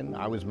time, and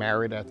I was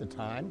married at the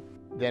time.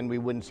 Then we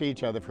wouldn't see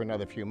each other for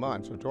another few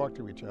months, or talk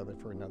to each other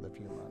for another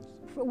few months.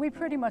 We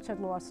pretty much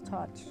had lost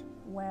touch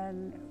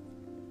when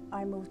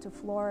I moved to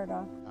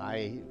Florida.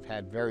 I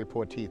had very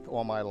poor teeth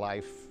all my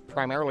life.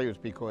 Primarily it was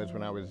because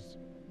when I was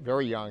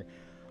very young,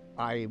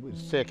 I was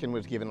sick and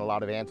was given a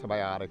lot of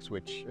antibiotics,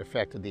 which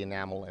affected the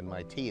enamel in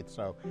my teeth.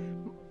 So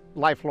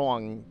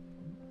lifelong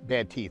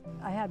bad teeth.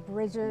 I had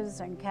bridges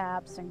and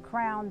caps and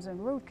crowns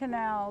and root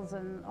canals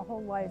and a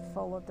whole life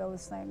full of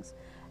those things.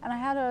 And I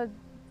had a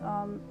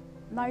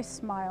nice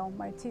smile.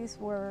 My teeth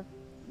were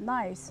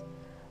nice,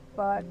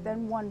 but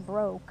then one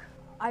broke.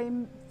 I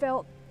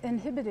felt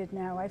inhibited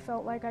now. I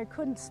felt like I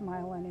couldn't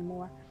smile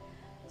anymore.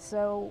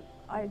 So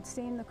I'd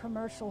seen the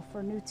commercial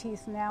for New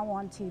Teeth Now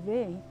on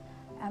TV,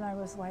 and I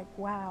was like,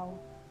 wow,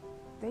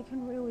 they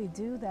can really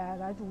do that.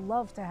 I'd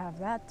love to have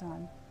that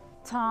done.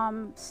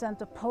 Tom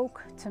sent a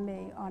poke to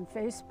me on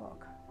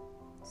Facebook.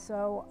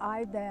 So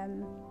I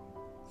then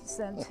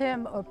sent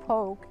him a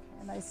poke,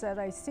 and I said,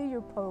 I see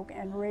your poke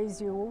and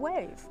raise you a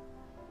wave.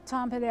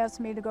 Tom had asked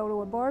me to go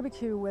to a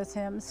barbecue with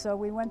him, so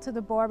we went to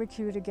the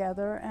barbecue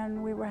together,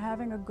 and we were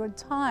having a good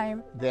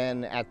time.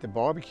 Then at the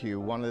barbecue,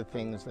 one of the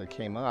things that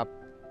came up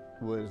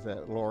was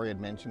that Lori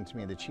had mentioned to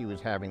me that she was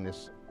having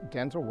this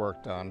dental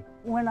work done.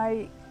 When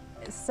I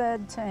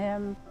said to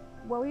him,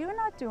 well, you're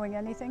not doing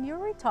anything, you're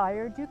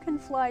retired, you can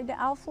fly,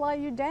 I'll fly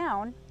you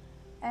down,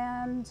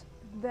 and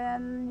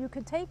then you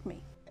could take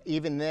me.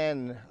 Even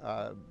then,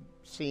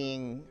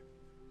 seeing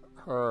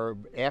her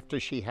after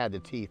she had the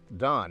teeth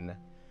done,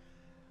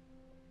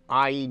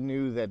 I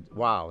knew that,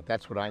 wow,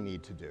 that's what I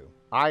need to do.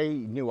 I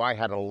knew I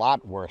had a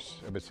lot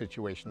worse of a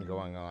situation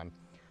going on.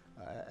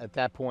 At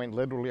that point,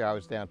 literally, I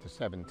was down to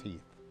 7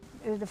 teeth.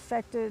 It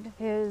affected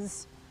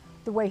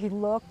the way he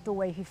looked, the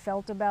way he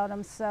felt about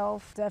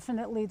himself,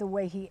 definitely the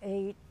way he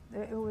ate.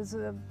 It was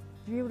a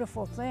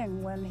beautiful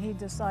thing when he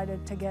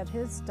decided to get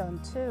his done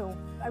too.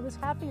 I was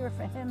happier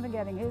for him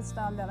getting his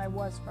done than I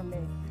was for me.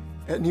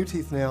 At New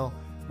Teeth Now,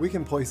 we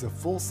can place a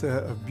full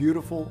set of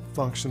beautiful,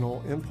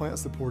 functional,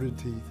 implant-supported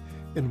teeth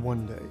in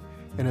one day.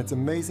 And it's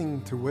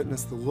amazing to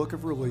witness the look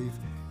of relief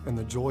and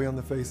the joy on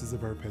the faces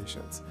of our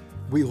patients.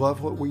 We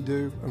love what we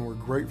do, and we're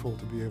grateful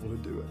to be able to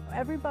do it.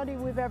 Everybody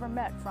we've ever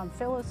met, from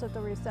Phyllis at the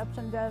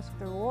reception desk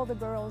through all the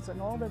girls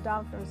and all the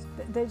doctors,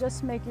 they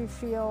just make you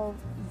feel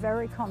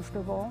very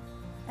comfortable,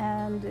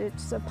 and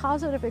it's a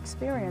positive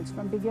experience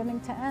from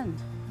beginning to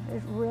end.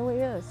 It really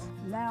is.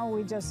 Now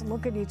we just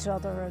look at each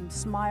other and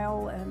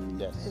smile, and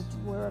Yes.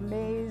 we're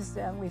amazed,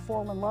 and we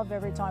fall in love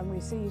every time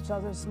we see each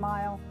other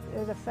smile.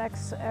 It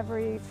affects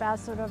every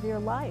facet of your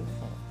life.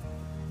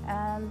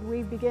 And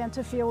we began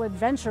to feel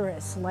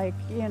adventurous, like,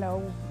 you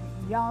know,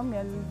 young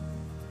and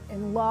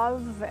in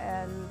love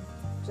and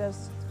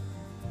just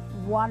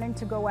wanting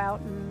to go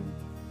out and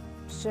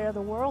share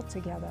the world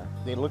together.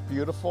 They look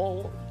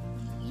beautiful.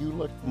 You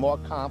look more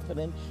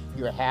confident.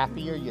 You're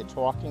happier. You're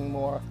talking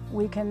more.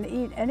 We can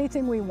eat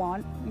anything we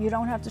want. You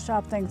don't have to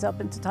chop things up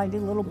into tiny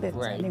little bits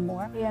Right.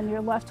 anymore. And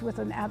you're left with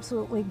an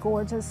absolutely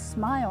gorgeous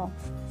smile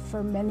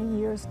for many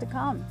years to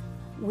come.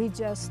 We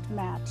just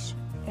match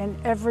in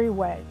every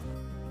way.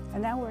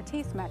 And now our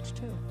teeth match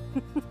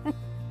too.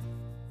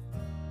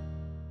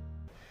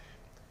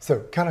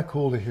 So kind of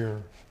cool to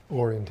hear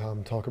Lori and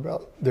Tom talk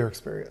about their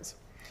experience.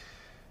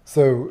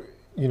 So,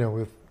 you know,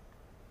 with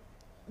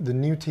the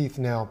New Teeth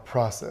Now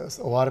process,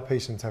 a lot of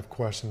patients have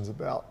questions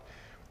about,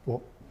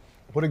 well,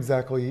 what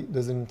exactly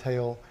does it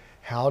entail?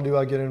 How do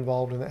I get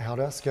involved in it? How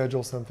do I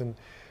schedule something?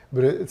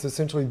 But it's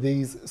essentially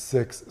these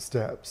 6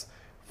 steps.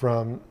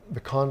 From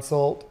the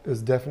consult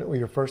is definitely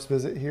your first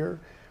visit here.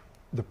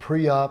 The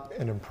pre-op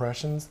and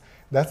impressions,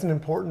 that's an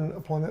important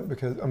appointment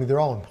because, I mean,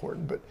 they're all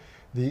important, but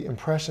the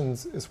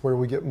impressions is where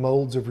we get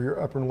molds over your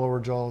upper and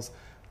lower jaws,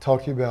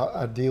 talk to you about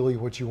ideally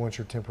what you want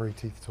your temporary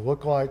teeth to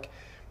look like,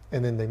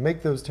 and then they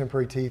make those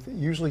temporary teeth. It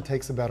usually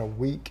takes about a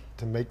week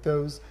to make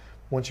those.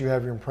 Once you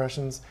have your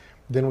impressions,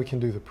 then we can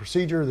do the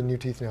procedure, the New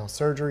Teeth Now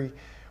surgery,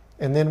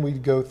 and then we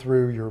go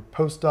through your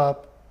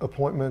post-op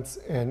appointments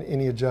and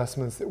any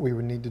adjustments that we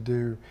would need to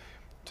do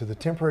to the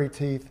temporary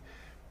teeth.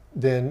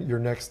 Then your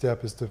next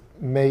step is to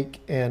make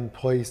and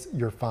place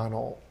your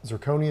final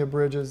zirconia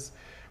bridges,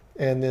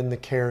 and then the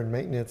care and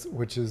maintenance,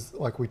 which is,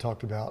 like we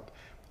talked about,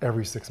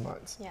 every 6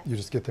 months. Yes. You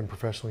just get them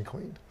professionally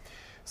cleaned.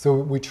 So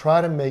we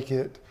try to make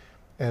it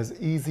as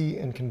easy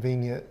and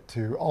convenient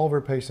to all of our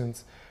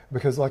patients,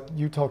 because like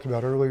you talked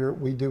about earlier,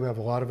 we do have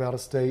a lot of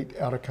out-of-state,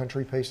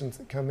 out-of-country patients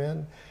that come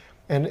in,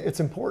 and it's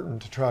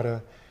important to try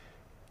to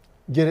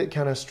get it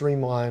kind of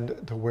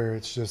streamlined to where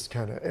it's just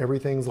kind of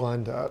everything's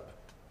lined up,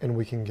 and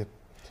we can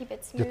Keep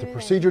it smooth. get the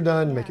procedure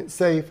done, yeah. make it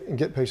safe, and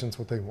get patients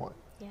what they want.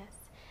 Yes.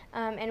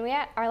 And we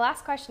had our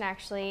last question,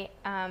 actually,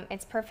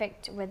 it's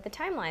perfect with the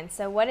timeline.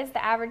 So what is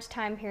the average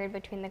time period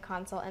between the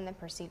consult and the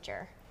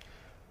procedure?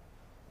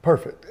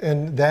 Perfect.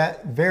 And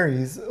that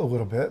varies a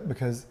little bit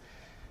because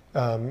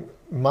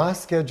my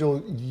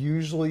schedule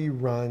usually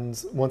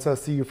runs, once I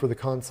see you for the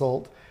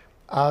consult,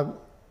 I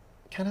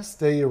kind of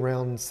stay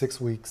around 6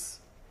 weeks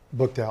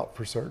booked out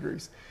for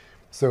surgeries.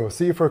 So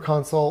see you for a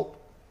consult,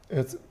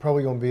 it's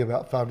probably going to be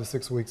about 5 to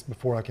 6 weeks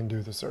before I can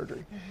do the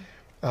surgery.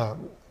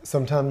 Mm-hmm.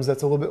 Sometimes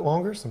that's a little bit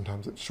longer,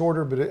 sometimes it's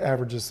shorter, but it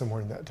averages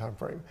somewhere in that time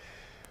frame.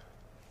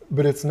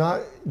 But it's not,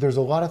 there's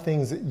a lot of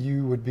things that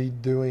you would be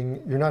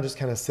doing. You're not just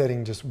kind of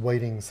sitting, just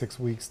waiting 6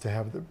 weeks to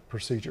have the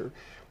procedure.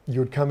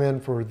 You would come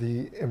in for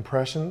the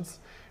impressions.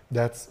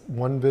 That's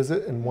one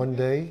visit in one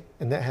day,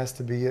 and that has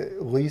to be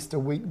at least a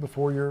week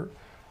before your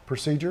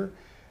procedure.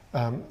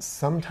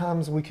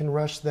 Sometimes we can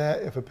rush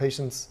that if a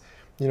patient's,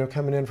 you know,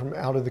 coming in from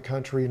out of the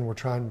country and we're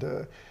trying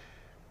to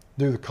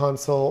do the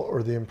consult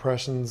or the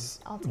impressions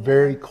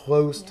very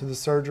close to the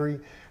surgery,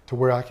 to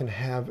where I can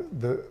have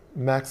the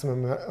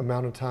maximum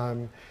amount of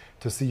time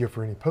to see you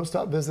for any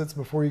post-op visits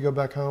before you go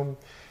back home.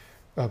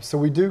 So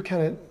we do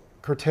kind of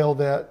curtail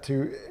that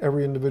to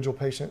every individual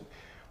patient,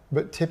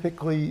 but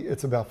typically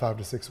it's about 5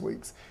 to 6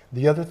 weeks.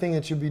 The other thing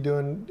that you'll be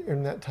doing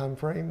in that time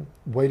frame,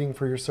 waiting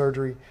for your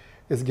surgery,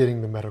 is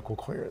getting the medical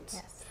clearance.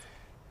 Yes.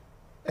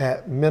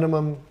 At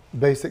minimum,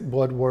 basic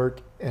blood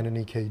work and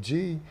an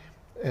EKG,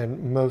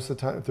 and most of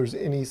the time, if there's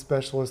any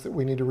specialist that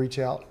we need to reach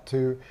out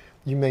to,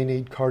 you may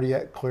need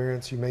cardiac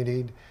clearance, you may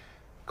need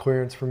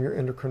clearance from your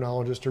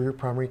endocrinologist or your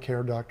primary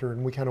care doctor,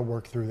 and we kind of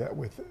work through that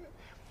with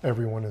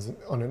everyone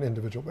on an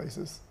individual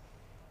basis.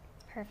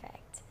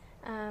 Perfect.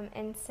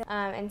 And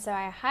so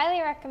I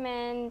highly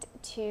recommend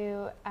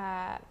to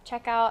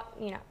check out,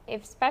 you know,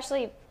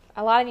 especially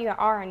a lot of you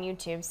are on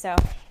YouTube, so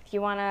if you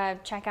want to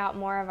check out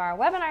more of our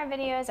webinar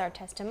videos, our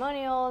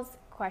testimonials,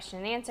 question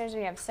and answers,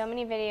 we have so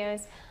many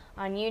videos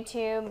on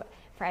YouTube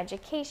for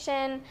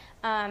education,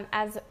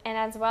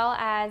 as well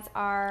as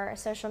our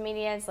social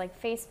medias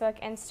like Facebook,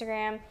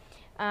 Instagram.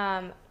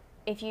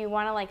 If you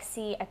want to like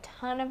see a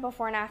ton of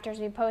before and afters,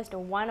 we post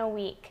one a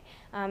week,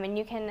 and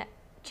you can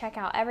check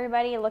out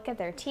everybody, look at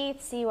their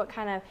teeth, see what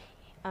kind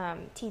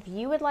of teeth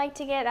you would like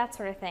to get, that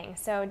sort of thing.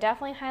 So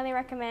definitely highly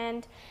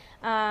recommend.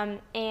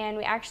 And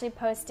we actually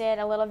posted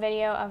a little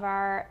video of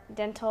our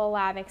dental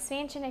lab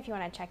expansion if you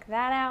want to check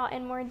that out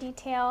in more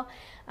detail.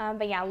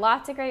 But yeah,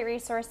 lots of great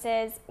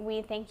resources.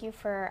 We thank you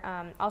for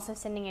also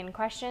sending in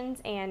questions,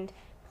 and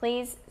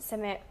please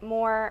submit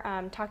more.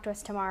 Talk to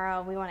us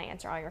tomorrow. We want to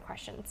answer all your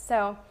questions.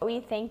 So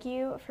we thank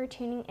you for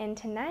tuning in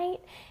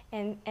tonight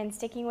and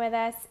sticking with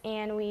us.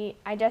 And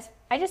I just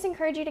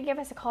encourage you to give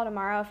us a call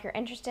tomorrow if you're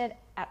interested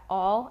at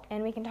all,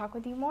 and we can talk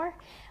with you more.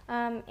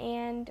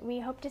 And we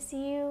hope to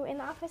see you in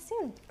the office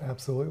soon.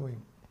 Absolutely.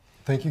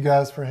 Thank you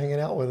guys for hanging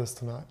out with us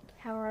tonight.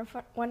 Have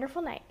a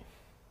wonderful night.